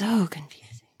are so confusing.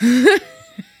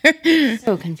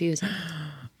 So confusing.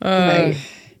 Right.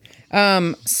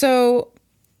 So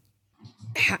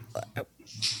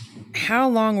how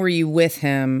long were you with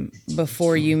him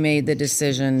before you made the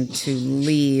decision to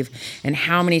leave? And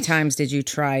how many times did you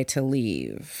try to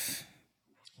leave?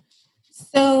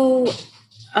 So,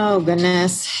 oh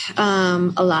goodness.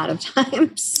 A lot of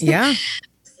times. Yeah.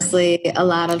 Honestly, a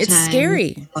lot of times. It's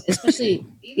scary. Especially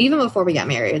even before we got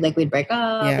married. Like we'd break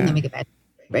up and then we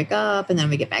break up and then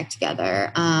we get back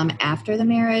together. After the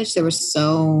marriage, there were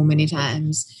so many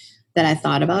times that I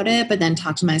thought about it, but then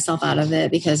talked myself out of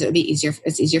it because it would be easier.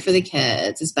 It's easier for the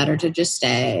kids. It's better to just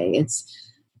stay.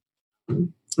 It's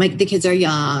like the kids are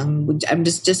young. I'm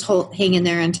just hang in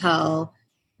there until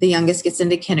the youngest gets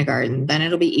into kindergarten. Then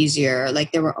it'll be easier.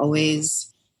 Like there were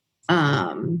always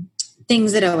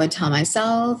things that I would tell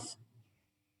myself,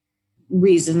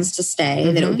 reasons to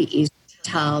stay, that it would be easier to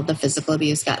tell. The physical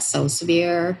abuse got so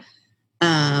severe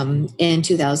in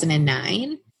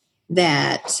 2009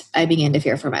 that I began to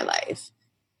fear for my life.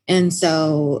 And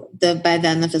so by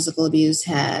then the physical abuse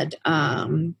had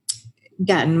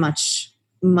gotten much,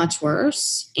 much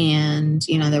worse. And,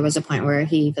 there was a point where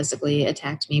he physically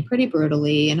attacked me pretty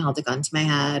brutally and held a gun to my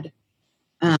head.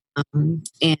 And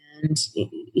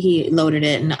he loaded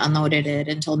it and unloaded it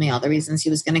and told me all the reasons he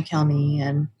was going to kill me.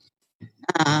 And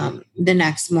the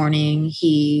next morning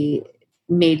he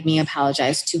made me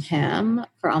apologize to him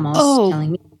for almost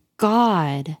killing me.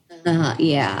 God.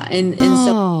 Yeah. And so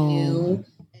I knew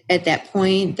at that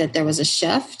point that there was a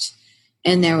shift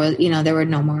and there was, there were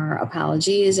no more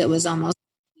apologies. It was almost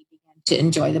to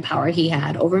enjoy the power he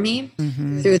had over me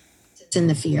through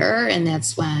the fear. And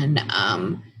that's when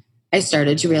I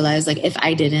started to realize, like, if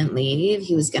I didn't leave,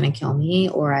 he was going to kill me.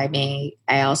 Or I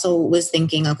also was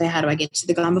thinking, okay, how do I get to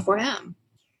the gun before him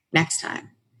next time?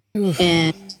 Oof.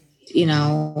 And,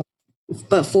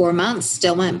 But 4 months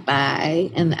still went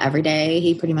by, and every day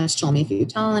he pretty much told me, if you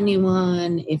tell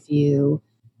anyone, if you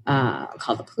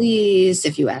call the police,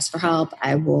 if you ask for help,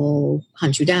 I will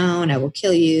hunt you down, I will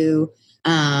kill you.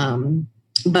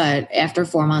 But after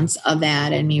 4 months of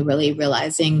that, and me really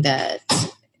realizing that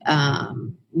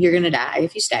you're going to die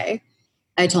if you stay,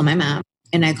 I told my mom,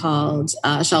 and I called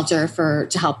a shelter for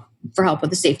help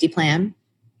with a safety plan,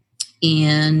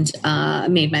 and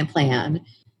made my plan.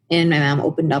 And my mom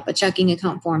opened up a checking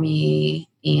account for me,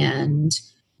 and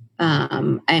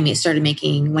I started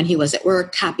making, when he was at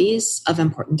work, copies of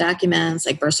important documents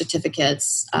like birth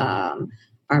certificates, our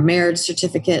marriage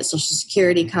certificate, social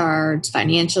security cards,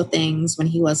 financial things. When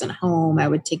he wasn't home, I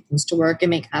would take things to work and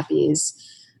make copies.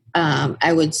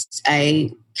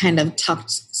 I kind of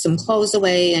tucked some clothes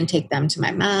away and take them to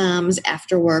my mom's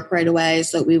after work right away,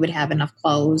 so that we would have enough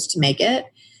clothes to make it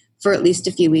for at least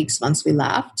a few weeks once we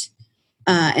left.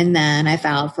 And then I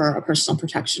filed for a personal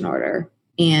protection order.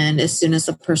 And as soon as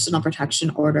the personal protection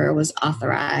order was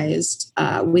authorized,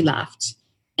 we left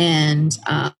and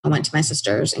I went to my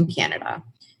sister's in Canada.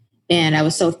 And I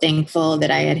was so thankful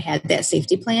that I had that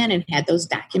safety plan and had those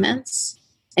documents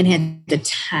and had the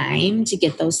time to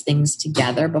get those things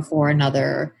together before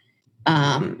another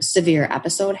severe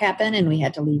episode happened and we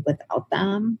had to leave without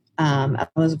them. I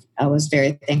was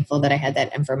very thankful that I had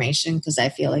that information, because I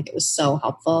feel like it was so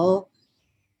helpful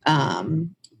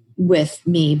with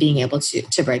me being able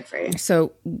to break free.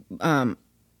 So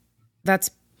that's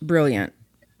brilliant,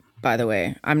 by the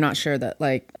way. I'm not sure that,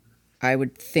 like, I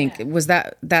would think, was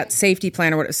that safety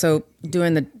plan or what? So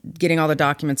getting all the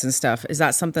documents and stuff, is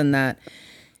that something that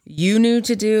you knew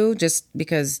to do just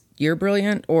because you're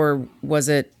brilliant, or was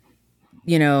it,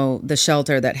 the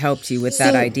shelter that helped you with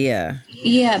that idea?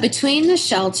 Yeah, between the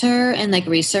shelter and like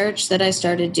research that I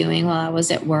started doing while I was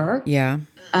at work. Yeah.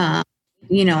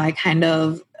 I kind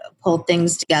of pulled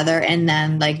things together, and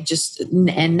then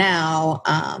now,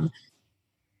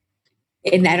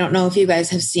 and I don't know if you guys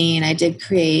have seen, I did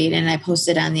create, and I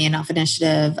posted on the Enough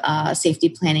Initiative safety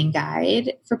planning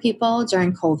guide for people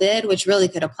during COVID, which really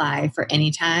could apply for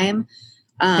any time.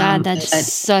 God,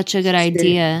 that's such a good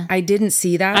idea. I didn't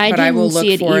see that, but I will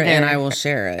look for it and I will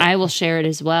share it. I will share it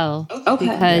as well. Okay.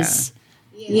 Because,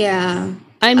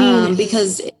 I mean,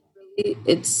 because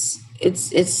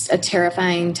it's a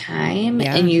terrifying time,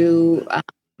 and you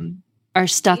are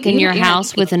stuck in your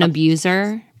house with an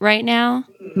abuser right now.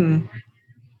 Mm-hmm.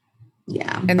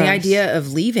 Yeah. And the idea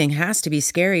of leaving has to be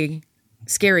scarier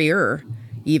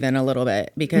even a little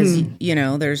bit, because,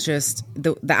 there's just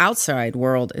the outside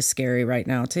world is scary right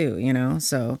now too,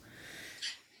 so.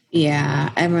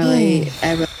 Yeah, I really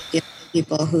get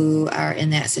people who are in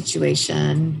that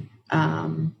situation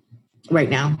right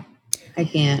now. I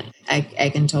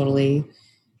can totally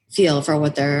feel for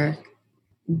what they're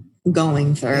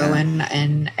going through,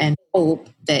 and hope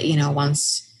that,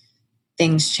 once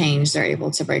things change, they're able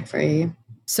to break free.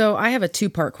 So I have a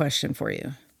 2-part question for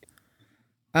you.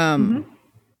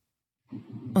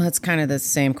 Well, it's kind of the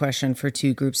same question for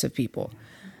 2 groups of people.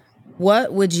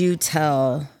 What would you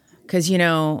tell, because,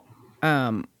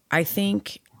 I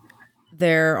think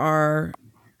there are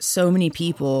so many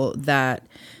people that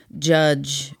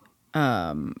judge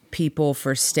people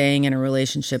for staying in a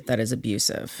relationship that is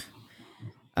abusive.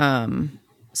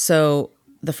 So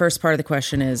the first part of the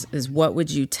question is what would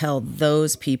you tell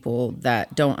those people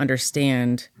that don't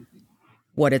understand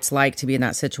what it's like to be in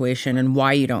that situation and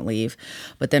why you don't leave?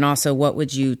 But then also, what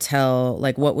would you tell,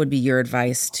 what would be your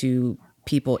advice to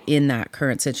people in that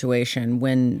current situation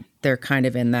when they're kind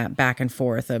of in that back and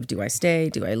forth of, do I stay?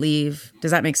 Do I leave?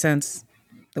 Does that make sense,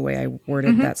 the way I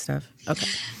worded that stuff? Okay.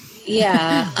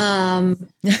 Yeah.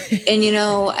 And,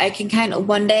 I can kind of,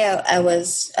 one day I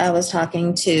was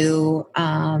talking to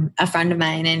a friend of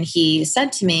mine, and he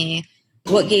said to me,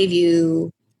 what gave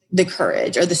you the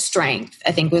courage or the strength,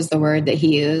 I think was the word that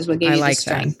he used. What gave you the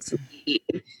strength to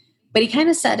leave? But he kind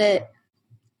of said it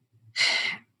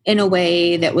in a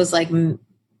way that was like,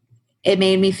 it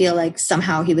made me feel like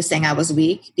somehow he was saying I was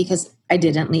weak because I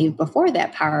didn't leave before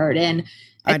that part. And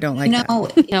I don't like that.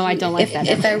 No, I don't like that.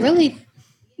 If I really,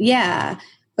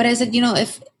 but I said,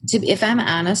 if I'm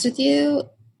honest with you,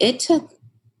 it took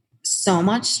so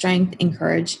much strength and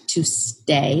courage to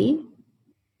stay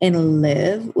and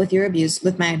live with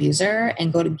my abuser,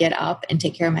 and go to get up and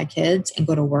take care of my kids and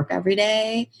go to work every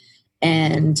day,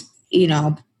 and,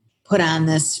 put on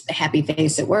this happy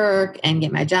face at work and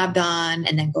get my job done,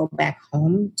 and then go back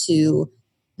home to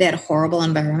that horrible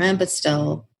environment, but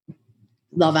still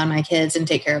love on my kids and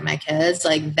take care of my kids.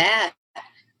 Like, that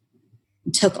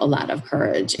took a lot of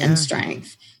courage and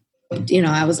strength.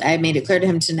 I made it clear to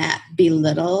him to not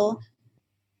belittle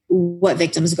what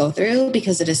victims go through,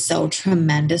 because it is so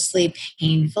tremendously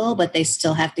painful, but they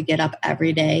still have to get up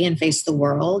every day and face the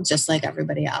world just like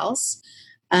everybody else.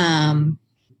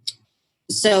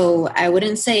 So I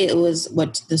wouldn't say it was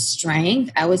what the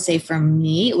strength. I would say for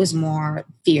me, it was more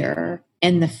fear,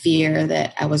 and the fear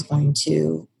that I was going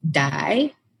to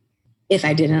die if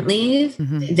I didn't leave,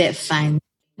 that finally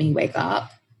made me wake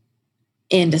up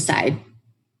and decide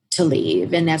to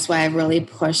leave. And that's why I really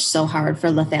pushed so hard for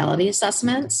lethality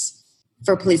assessments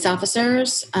for police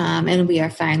officers. And we are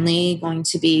finally going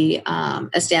to be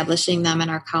establishing them in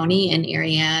our county. And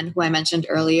Ariane, who I mentioned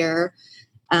earlier,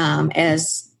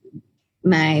 as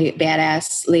my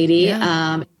badass lady,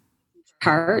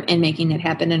 part in making it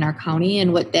happen in our county.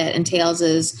 And what that entails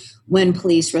is when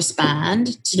police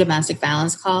respond to domestic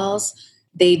violence calls,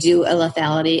 they do a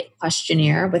lethality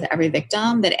questionnaire with every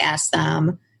victim that asks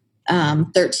them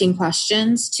 13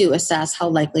 questions to assess how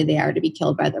likely they are to be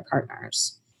killed by their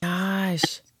partners.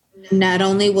 Gosh. Not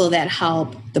only will that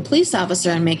help the police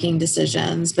officer in making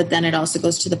decisions, but then it also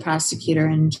goes to the prosecutor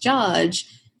and judge.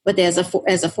 But as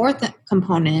a fourth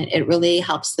component, it really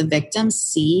helps the victim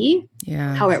see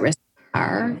how at risk they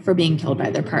are for being killed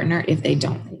by their partner if they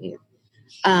don't leave.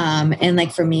 And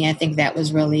like for me, I think that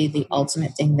was really the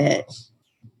ultimate thing that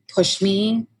pushed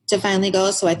me to finally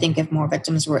go. So I think if more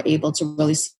victims were able to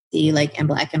really see, like in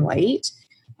black and white,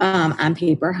 on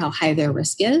paper, how high their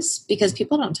risk is, because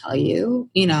people don't tell you,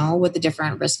 what the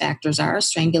different risk factors are.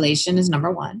 Strangulation is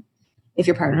number one. If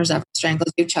your partner's ever strangled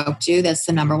you, choked you, that's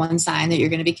the number one sign that you're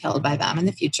going to be killed by them in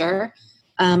the future.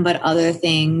 But other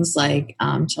things like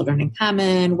children in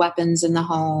common, weapons in the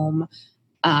home,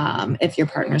 if your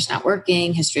partner's not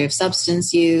working, history of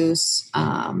substance use,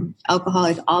 alcohol,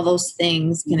 like all those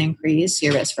things can increase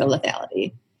your risk for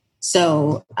lethality.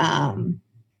 So,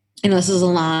 this is a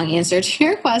long answer to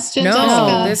your question. No,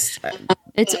 I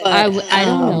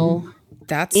don't know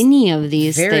that's any of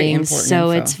these things,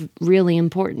 so info. it's really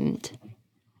important.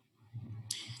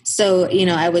 So,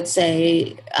 I would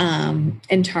say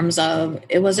in terms of,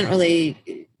 it wasn't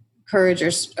really courage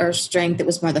or strength. It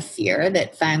was more the fear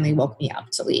that finally woke me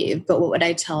up to leave. But what would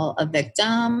I tell a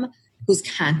victim who's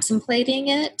contemplating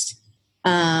it?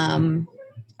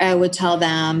 I would tell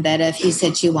them that if he's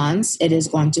hit you once, it is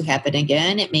going to happen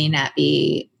again. It may not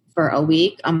be for a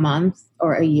week, a month,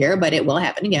 or a year, but it will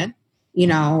happen again.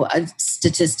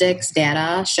 Statistics,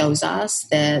 data shows us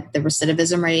that the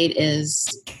recidivism rate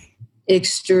is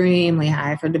extremely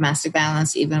high for domestic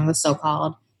violence, even with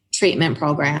so-called treatment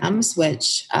programs,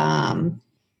 which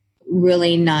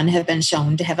really none have been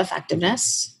shown to have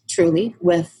effectiveness, truly,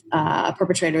 with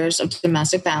perpetrators of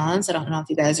domestic violence. I don't know if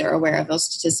you guys are aware of those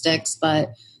statistics,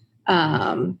 but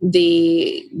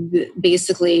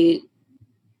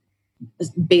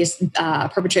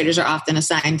perpetrators are often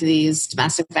assigned to these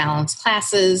domestic violence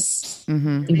classes,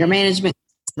 anger management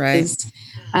classes,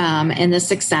 and the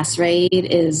success rate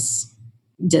is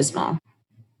dismal.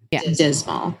 Yeah,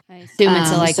 dismal. I assume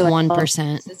it's like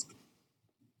 1%.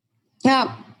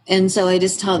 Yeah. And so I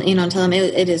just tell them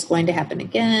it is going to happen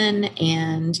again.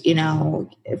 And,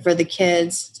 for the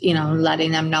kids,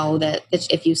 letting them know that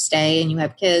if you stay and you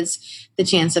have kids, the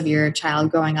chance of your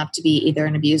child growing up to be either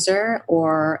an abuser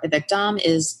or a victim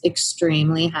is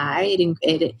extremely high.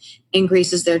 It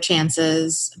increases their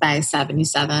chances by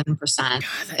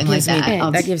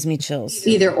 77%. That gives me chills.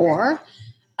 Either or.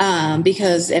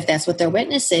 Because if that's what they're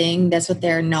witnessing, that's what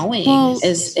they're knowing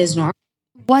is normal.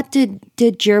 What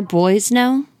did your boys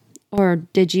know? Or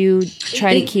did you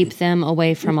try to keep them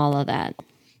away from all of that?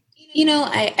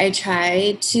 I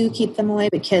try to keep them away,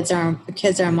 but kids are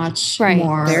much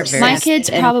more. My kid's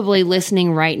probably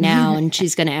listening right now, and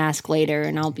she's going to ask later,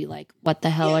 and I'll be like, "What the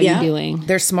hell are you doing?"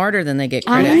 They're smarter than they get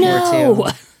credit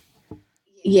for, too.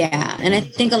 Yeah, and I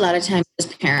think a lot of times as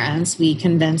parents, we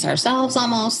convince ourselves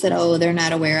almost that they're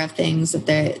not aware of things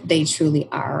that they truly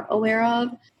are aware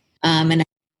of. And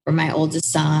for my oldest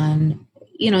son,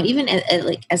 even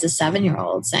as a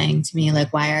 7-year-old, saying to me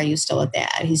like, "Why are you still with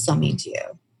Dad? He's so mean to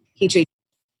you. He treats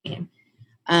you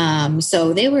mean."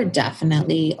 So they were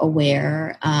definitely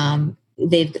aware.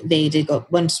 They did go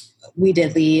once we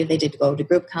did leave. They did go to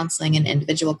group counseling and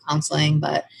individual counseling,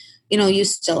 but you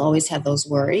still always have those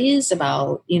worries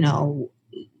about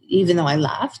even though I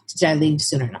left, did I leave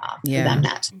soon enough for them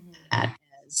not to see that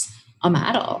as a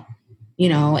model?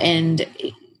 And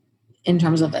in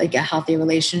terms of like a healthy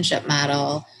relationship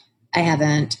model, I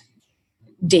haven't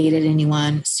dated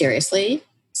anyone seriously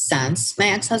since my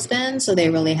ex-husband. So they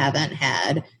really haven't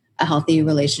had a healthy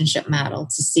relationship model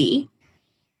to see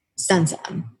since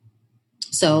then.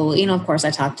 So, of course I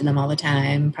talk to them all the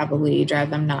time, probably drive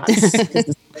them nuts because this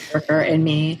is the worker in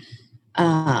me.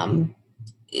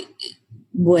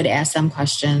 would ask them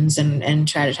questions and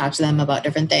try to talk to them about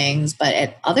different things. But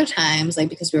at other times, like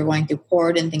because we were going through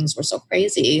court and things were so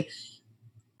crazy,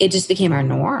 it just became our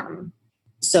norm.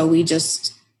 So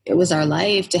it was our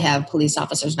life to have police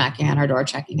officers knocking on our door,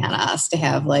 checking on us, to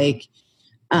have like,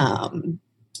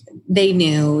 they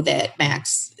knew that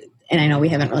Max, and I know we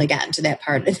haven't really gotten to that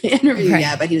part of the interview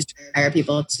yet, but he was trying to hire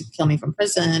people to kill me from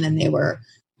prison, and they were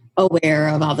aware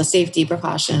of all the safety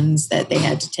precautions that they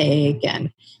had to take.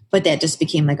 But that just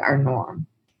became like our norm.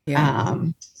 Yeah.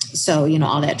 So,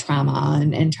 all that trauma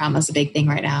and trauma is a big thing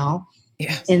right now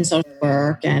in social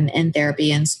work and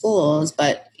therapy and schools.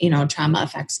 But, trauma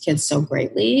affects kids so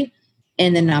greatly.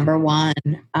 And the number one,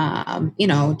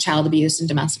 child abuse and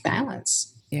domestic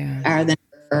violence are the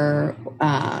number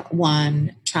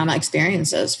one trauma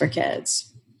experiences for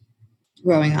kids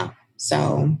growing up.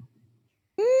 So,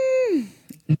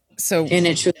 and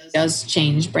it truly does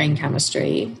change brain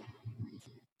chemistry.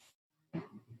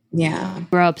 Yeah.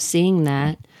 Grew up seeing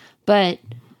that, but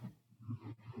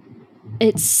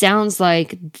it sounds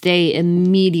like they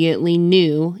immediately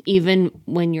knew, even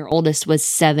when your oldest was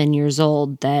 7 years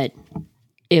old, that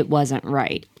it wasn't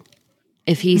right.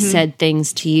 If he said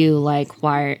things to you like,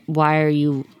 why are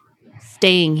you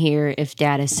staying here if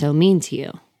dad is so mean to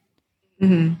you?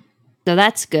 Mm-hmm. So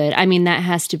that's good. I mean, that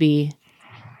has to be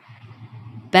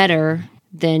better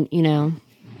than,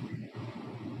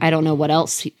 I don't know what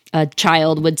else a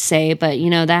child would say, but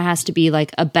that has to be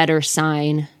like a better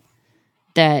sign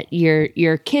that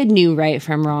your kid knew right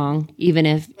from wrong, even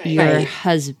if your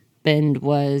husband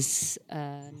was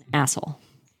an asshole.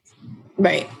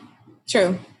 Right.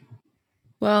 True.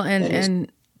 Well,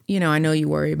 and I know you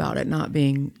worry about it not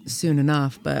being soon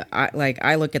enough, but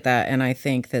I look at that and I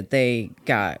think that they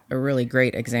got a really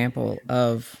great example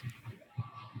of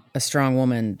a strong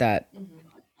woman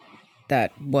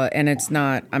and it's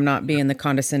not, I'm not being the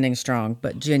condescending strong,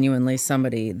 but genuinely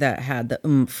somebody that had the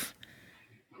oomph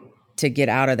to get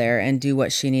out of there and do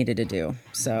what she needed to do.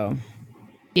 So,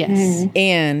 yes.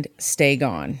 And stay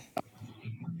gone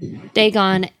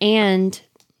and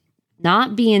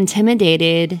not be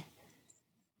intimidated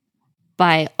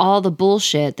by all the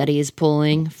bullshit that he's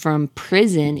pulling from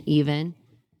prison even.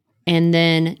 And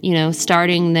then,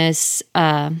 starting this,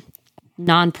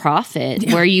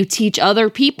 nonprofit where you teach other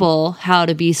people how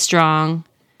to be strong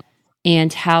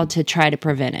and how to try to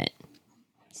prevent it.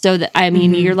 So that,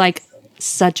 you're like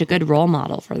such a good role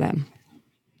model for them.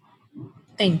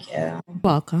 Thank you.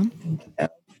 Welcome. Thank you.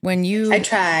 When I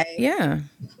try. Yeah.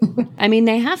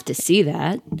 They have to see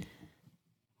that.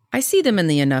 I see them in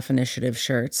the Enough Initiative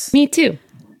shirts. Me too.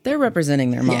 They're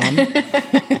representing their mom.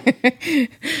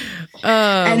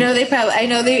 I know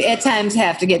they at times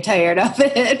have to get tired of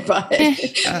it, but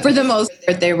for the most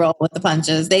part, they roll with the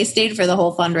punches. They stayed for the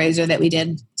whole fundraiser that we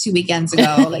did 2 weekends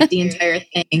ago, like the entire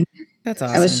thing. That's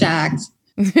awesome. I was shocked.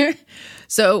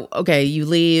 So, okay, you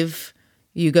leave,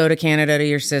 you go to Canada to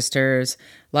your sisters,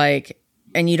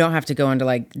 and you don't have to go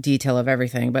into detail of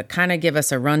everything, but kind of give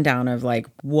us a rundown of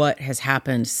what has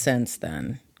happened since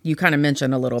then. You kind of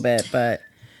mentioned a little bit, but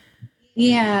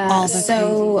yeah.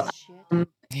 So,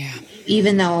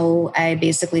 even though I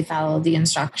basically followed the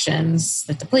instructions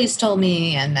that the police told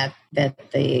me and that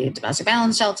the domestic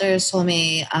violence shelters told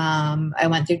me, I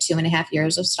went through 2.5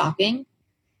 years of stalking.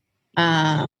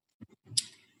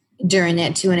 During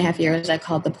that 2.5 years, I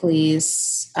called the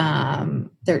police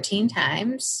 13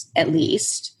 times at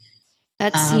least.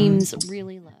 That seems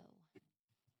really low.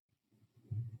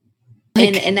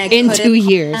 And I in 2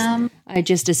 years, I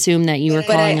just assumed that you were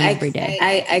calling them every day.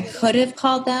 I could have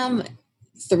called them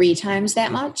 3 times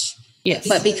that much. Yes.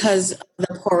 But because of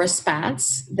the poor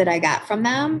response that I got from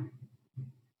them,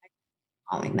 I'm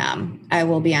calling them. I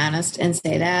will be honest and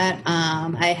say that.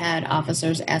 I had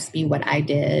officers ask me what I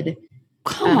did.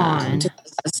 Come on.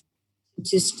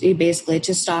 To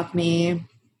stalk me.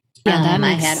 Yeah, that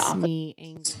makes me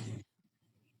angry.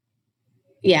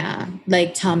 Yeah,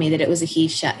 tell me that it was a he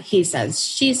says,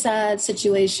 she said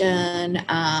situation.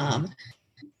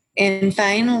 And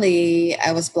finally,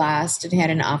 I was blessed and had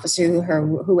an officer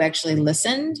who actually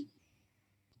listened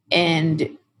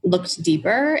and looked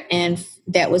deeper. And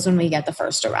that was when we got the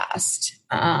first arrest.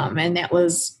 And that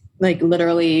was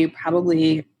literally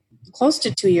probably close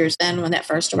to 2 years in when that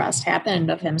first arrest happened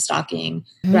of him stalking,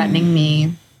 threatening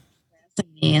me.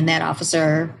 And that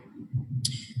officer,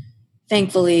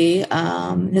 thankfully,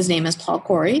 his name is Paul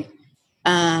Corey.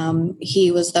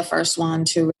 He was the first one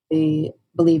to really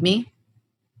believe me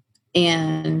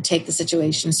and take the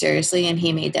situation seriously. And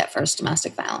he made that first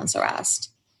domestic violence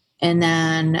arrest. And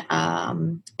then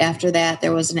after that,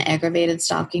 there was an aggravated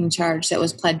stalking charge that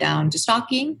was pled down to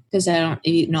stalking, because I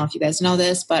don't know if you guys know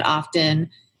this, but often,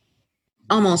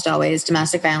 almost always,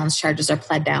 domestic violence charges are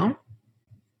pled down.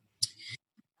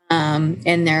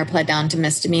 And they're pled down to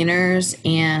misdemeanors.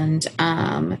 And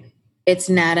it's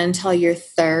not until your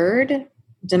third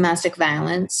domestic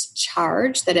violence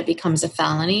charge that it becomes a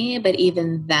felony. But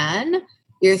even then,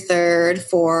 your third,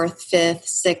 fourth, fifth,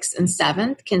 sixth, and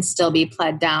seventh can still be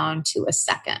pled down to a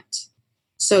second.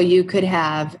 So you could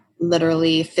have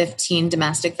literally 15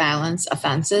 domestic violence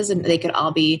offenses, and they could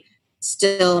all be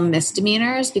still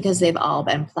misdemeanors because they've all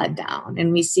been pled down.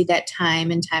 And we see that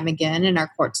time and time again in our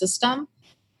court system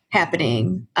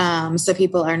happening. So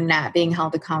people are not being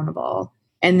held accountable,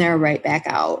 and they're right back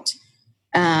out.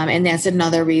 And that's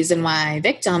another reason why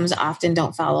victims often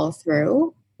don't follow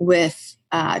through with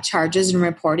charges and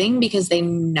reporting, because they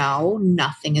know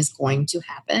nothing is going to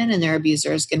happen and their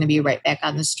abuser is going to be right back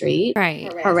on the street,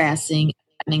 right, harassing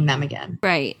them again.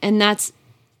 Right. And that's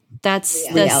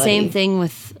the same thing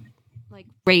with like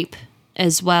rape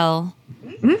as well,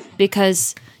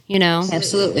 because, you know,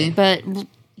 absolutely.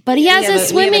 But he has a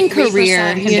swimming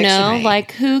career, you know, rate.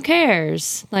 Like who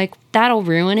cares? Like that'll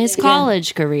ruin his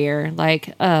college career.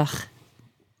 Like, ugh.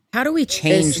 How do we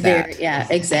change that? Yeah,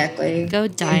 exactly. Go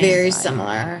die. Very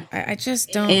similar. I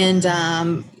just don't.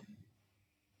 And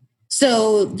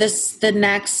so the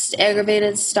next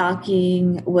aggravated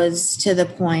stalking was to the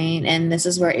point, and this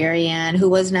is where Ariane, who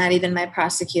was not even my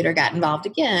prosecutor, got involved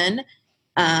again.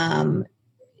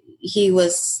 He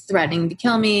was threatening to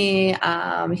kill me.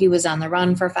 He was on the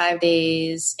run for 5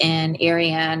 days. And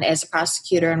Ariane, as a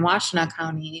prosecutor in Washtenaw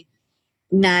County,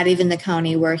 not even the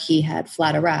county where he had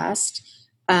fled arrest,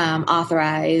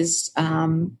 authorized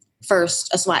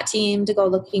first a SWAT team to go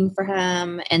looking for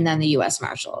him, and then the U.S.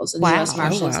 Marshals. And the U.S.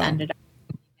 Marshals ended up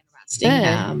arresting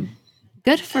him.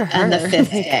 Good for her. On the fifth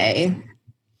day.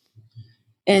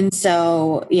 And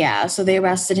so, so they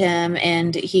arrested him,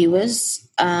 and he was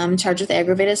charged with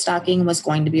aggravated stalking and was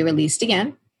going to be released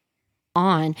again.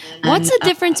 What's the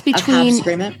difference between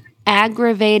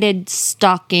aggravated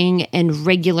stalking and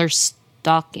regular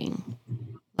stalking?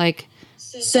 Like,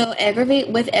 so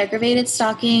with aggravated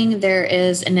stalking, there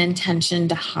is an intention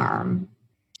to harm.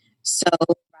 So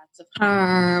threats of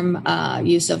harm,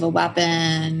 use of a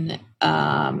weapon,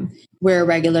 where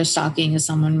regular stalking is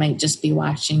someone might just be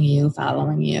watching you,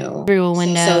 following you through a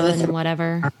window and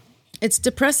whatever. It's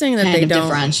depressing that they don't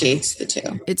differentiates the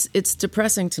two. It's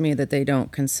depressing to me that they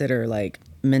don't consider like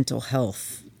mental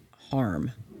health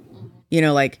harm. You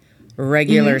know, like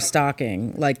regular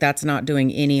stalking, like that's not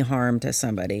doing any harm to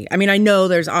somebody. I mean, I know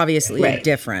there's obviously a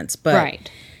difference, but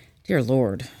dear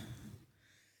Lord.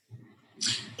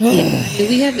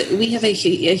 We have a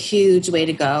huge way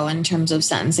to go in terms of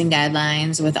sentencing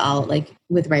guidelines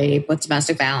with rape, with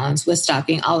domestic violence, with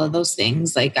stalking, all of those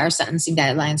things. Like our sentencing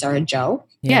guidelines are a joke.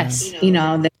 Yes. You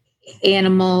know, the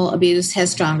animal abuse has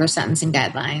stronger sentencing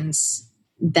guidelines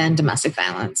than domestic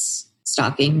violence,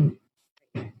 stalking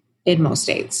in most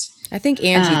states. I think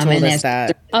Angie told us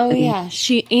that. Oh yeah,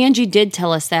 Angie did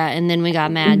tell us that, and then we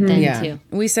got mad then too.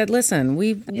 We said, listen,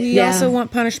 we also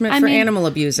want punishment for animal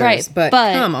abusers, but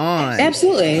come on,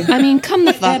 absolutely. I mean, come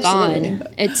the fuck on.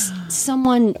 It's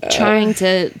someone trying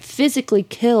to physically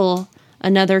kill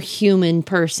another human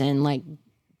person. Like,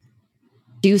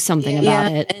 do something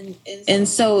about it. And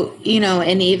so, you know,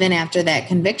 and even after that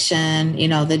conviction, you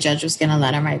know, the judge was going to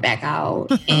let him right back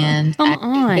out, and come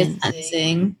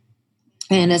on.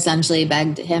 And essentially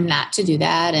begged him not to do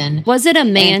that. And was it a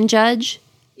man judge?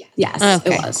 Yes,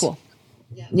 okay, it was. Cool.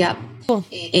 Yep. Cool.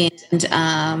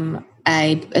 And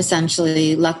I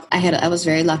essentially I was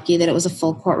very lucky that it was a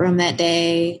full courtroom that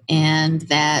day, and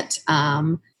that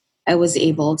I was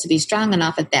able to be strong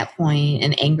enough at that point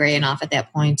and angry enough at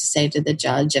that point to say to the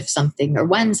judge, if something or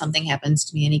when something happens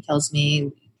to me and he kills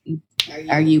me,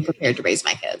 are you prepared to raise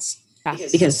my kids?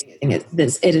 Because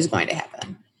it is going to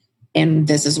happen. And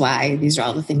this is why these are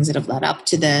all the things that have led up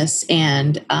to this.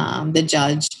 And the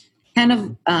judge kind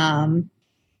of,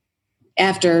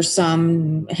 after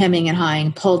some hemming and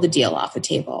hawing, pulled the deal off the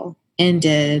table and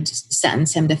did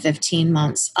sentence him to 15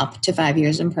 months up to 5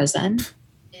 years in prison.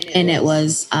 And it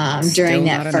was during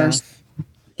that first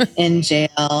in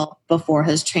jail before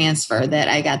his transfer that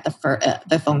I got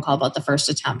the phone call about the first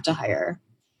attempt to hire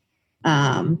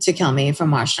to kill me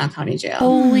from Washtenaw County Jail.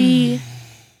 Holy...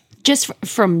 Just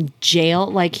from jail?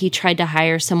 Like he tried to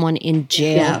hire someone in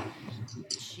jail? Yeah.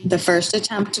 The first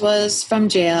attempt was from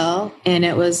jail, and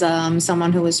it was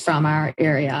someone who was from our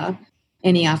area,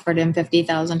 and he offered him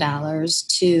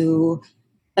 $50,000 to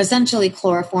essentially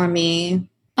chloroform me.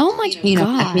 Oh my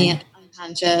God.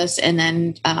 unconscious and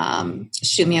then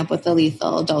shoot me up with a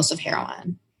lethal dose of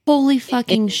heroin. Holy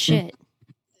fucking shit.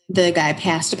 The guy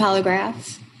passed a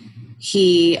polygraph.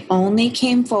 He only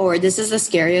came forward. This is the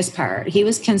scariest part. He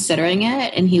was considering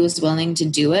it and he was willing to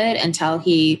do it until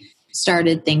he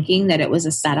started thinking that it was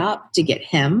a setup to get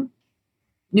him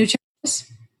new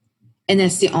charges. And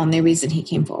that's the only reason he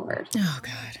came forward. Oh,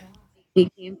 God. He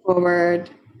came forward,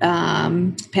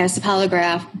 passed the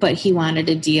polygraph, but he wanted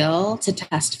a deal to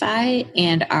testify.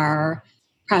 And our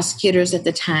prosecutors at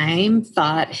the time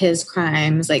thought his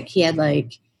crimes, like he had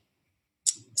like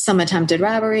some attempted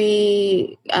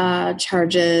robbery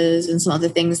charges and some other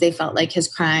things. They felt like his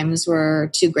crimes were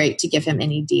too great to give him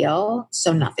any deal.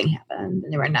 So nothing happened.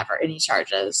 And there were never any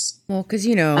charges. Well, because,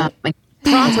 you know,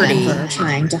 property for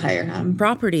trying to hire him.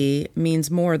 Property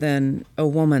means more than a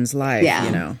woman's life,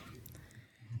 you know.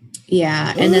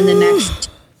 Yeah. And then the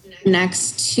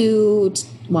next two,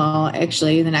 well,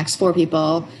 actually the next four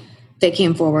people that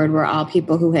came forward were all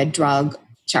people who had drug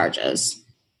charges.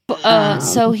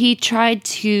 So he tried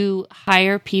to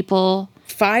hire people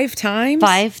 5 times?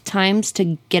 5 times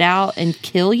to get out and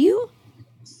kill you?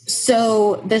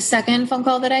 So the second phone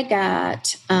call that I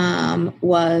got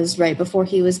was right before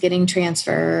he was getting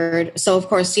transferred. So, of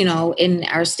course, you know, in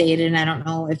our state, and I don't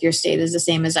know if your state is the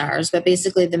same as ours, but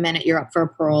basically the minute you're up for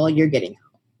parole, you're getting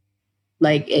out.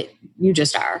 Like, you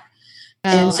just are.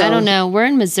 Oh, so, I don't know. We're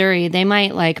in Missouri. They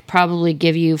might like probably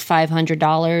give you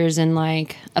 $500 and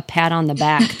like a pat on the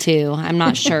back too. I'm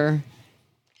not sure.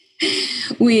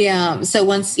 So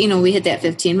once, you know, we hit that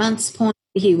 15 months point,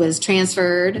 he was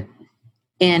transferred.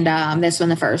 And that's when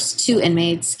the first 2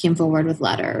 inmates came forward with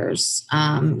letters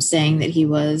saying that he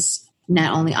was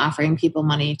not only offering people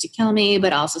money to kill me,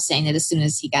 but also saying that as soon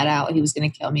as he got out, he was going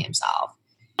to kill me himself.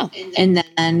 Oh. And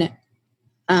then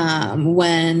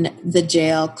when the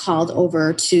jail called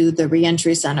over to the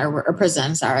reentry center or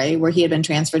prison, where he had been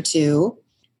transferred to,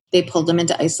 they pulled him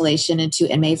into isolation and 2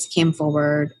 inmates came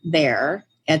forward there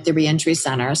at the reentry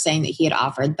center saying that he had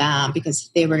offered them, because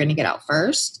they were going to get out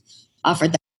first,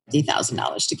 offered them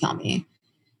 $50,000 to kill me.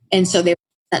 And so they were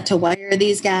set to wire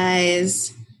these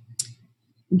guys,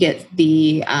 get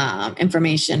the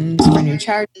information for new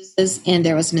charges, and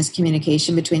there was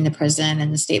miscommunication between the prison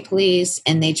and the state police,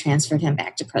 and they transferred him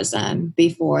back to prison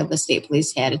before the state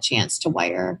police had a chance to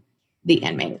wire the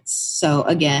inmates. So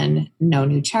again, no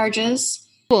new charges.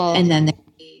 Cool. And then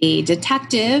a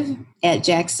detective at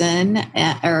Jackson,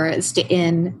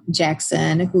 in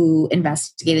Jackson, who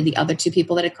investigated the other 2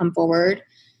 people that had come forward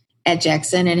at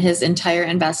Jackson, and his entire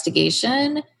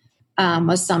investigation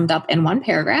was summed up in 1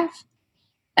 paragraph.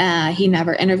 He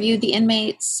never interviewed the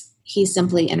inmates. He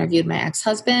simply interviewed my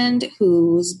ex-husband,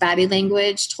 whose body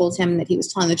language told him that he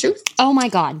was telling the truth. Oh my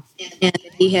God. And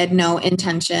he had no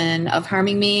intention of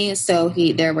harming me. So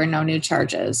there were no new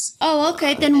charges. Oh,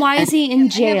 okay. Then why is he in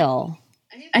jail?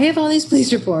 I have all these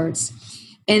police reports.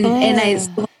 And I was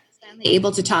finally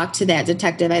able to talk to that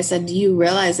detective. I said, do you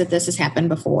realize that this has happened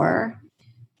before?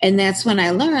 And that's when I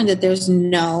learned that there's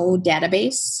no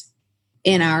database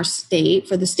in our state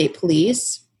for the state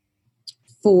police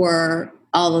for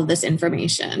all of this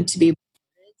information to be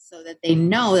recorded so that they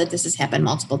know that this has happened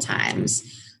multiple times.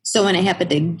 So when it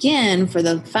happened again for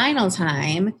the final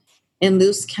time in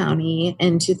Luce County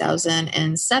in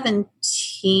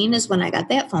 2017 is when I got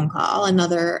that phone call.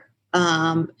 Another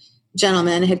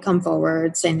gentleman had come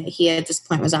forward saying that he at this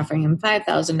point was offering him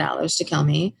 $5,000 to kill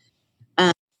me.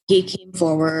 He came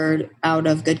forward out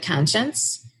of good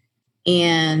conscience,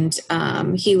 and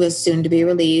he was soon to be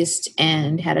released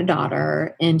and had a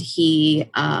daughter, and he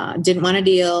didn't want a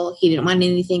deal. He didn't want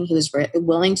anything. He was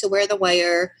willing to wear the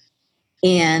wire.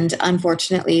 And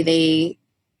unfortunately,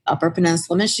 Upper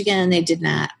Peninsula, Michigan, they did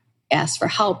not ask for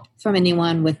help from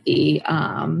anyone with the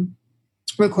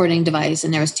recording device,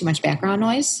 and there was too much background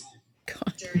noise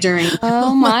during.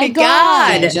 Oh my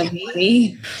God.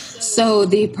 So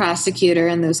the prosecutor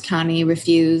in Luce County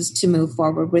refused to move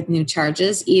forward with new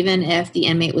charges, even if the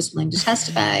inmate was willing to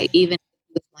testify, even if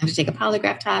he was willing to take a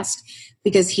polygraph test,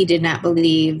 because he did not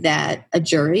believe that a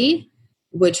jury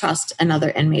would trust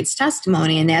another inmate's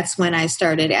testimony. And that's when I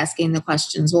started asking the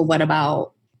questions, well, what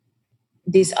about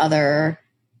these other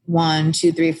 1,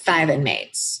 2, 3, 5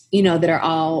 inmates, that are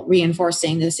all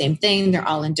reinforcing the same thing. They're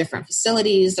all in different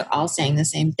facilities. They're all saying the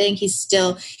same thing.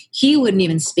 He wouldn't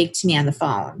even speak to me on the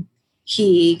phone.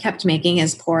 He kept making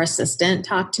his poor assistant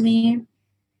talk to me.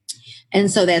 And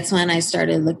so that's when I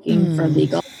started looking for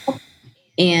legal help.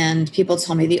 And people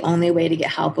told me the only way to get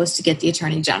help was to get the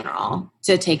attorney general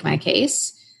to take my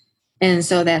case. And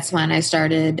so that's when I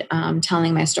started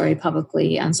telling my story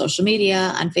publicly on social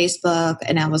media, on Facebook.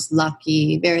 And I was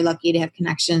lucky, very lucky to have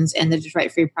connections. And the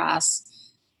Detroit Free Press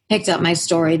picked up my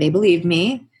story. They believed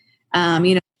me. A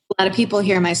lot of people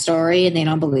hear my story and they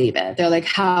don't believe it. They're like,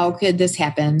 how could this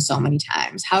happen so many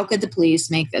times? How could the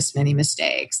police make this many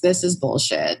mistakes? This is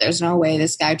bullshit. There's no way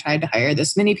this guy tried to hire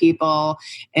this many people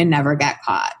and never got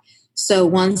caught. So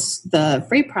once the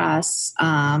Free Press,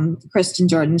 Kristen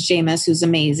Jordan Shamus, who's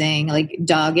amazing, like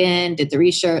dug in, did the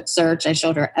research. I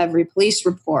showed her every police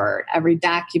report, every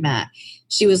document.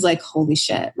 She was like, holy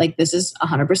shit, like this is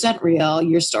 100% real.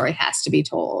 Your story has to be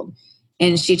told.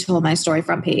 And she told my story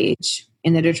front page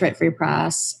in the Detroit Free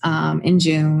Press in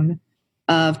June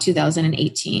of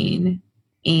 2018.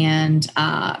 And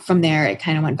from there, it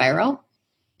kind of went viral.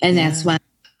 And that's when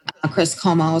Chris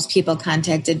Como's people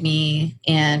contacted me,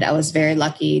 and I was very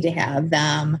lucky to have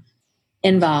them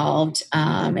involved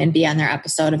and be on their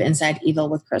episode of Inside Evil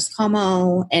with Chris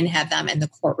Como and have them in the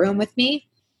courtroom with me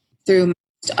through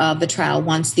most of the trial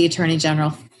once the Attorney General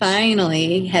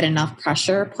finally had enough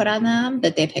pressure put on them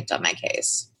that they picked up my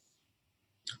case.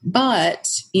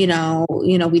 But, we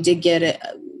did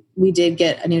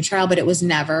get a new trial, but it was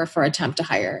never for attempt to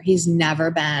hire. He's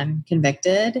never been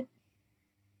convicted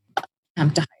of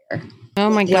attempt to hire. Oh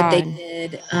my God. What they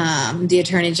did, the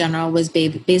Attorney General was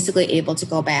basically able to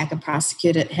go back and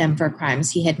prosecute him for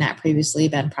crimes he had not previously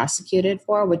been prosecuted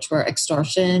for, which were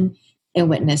extortion and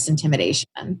witness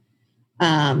intimidation.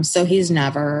 So he's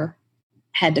never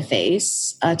had to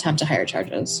face attempt to hire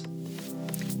charges.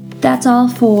 That's all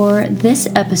for this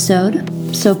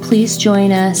episode. So please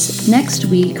join us next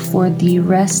week for the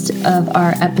rest of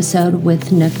our episode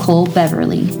with Nicole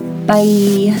Beverly.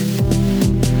 Bye.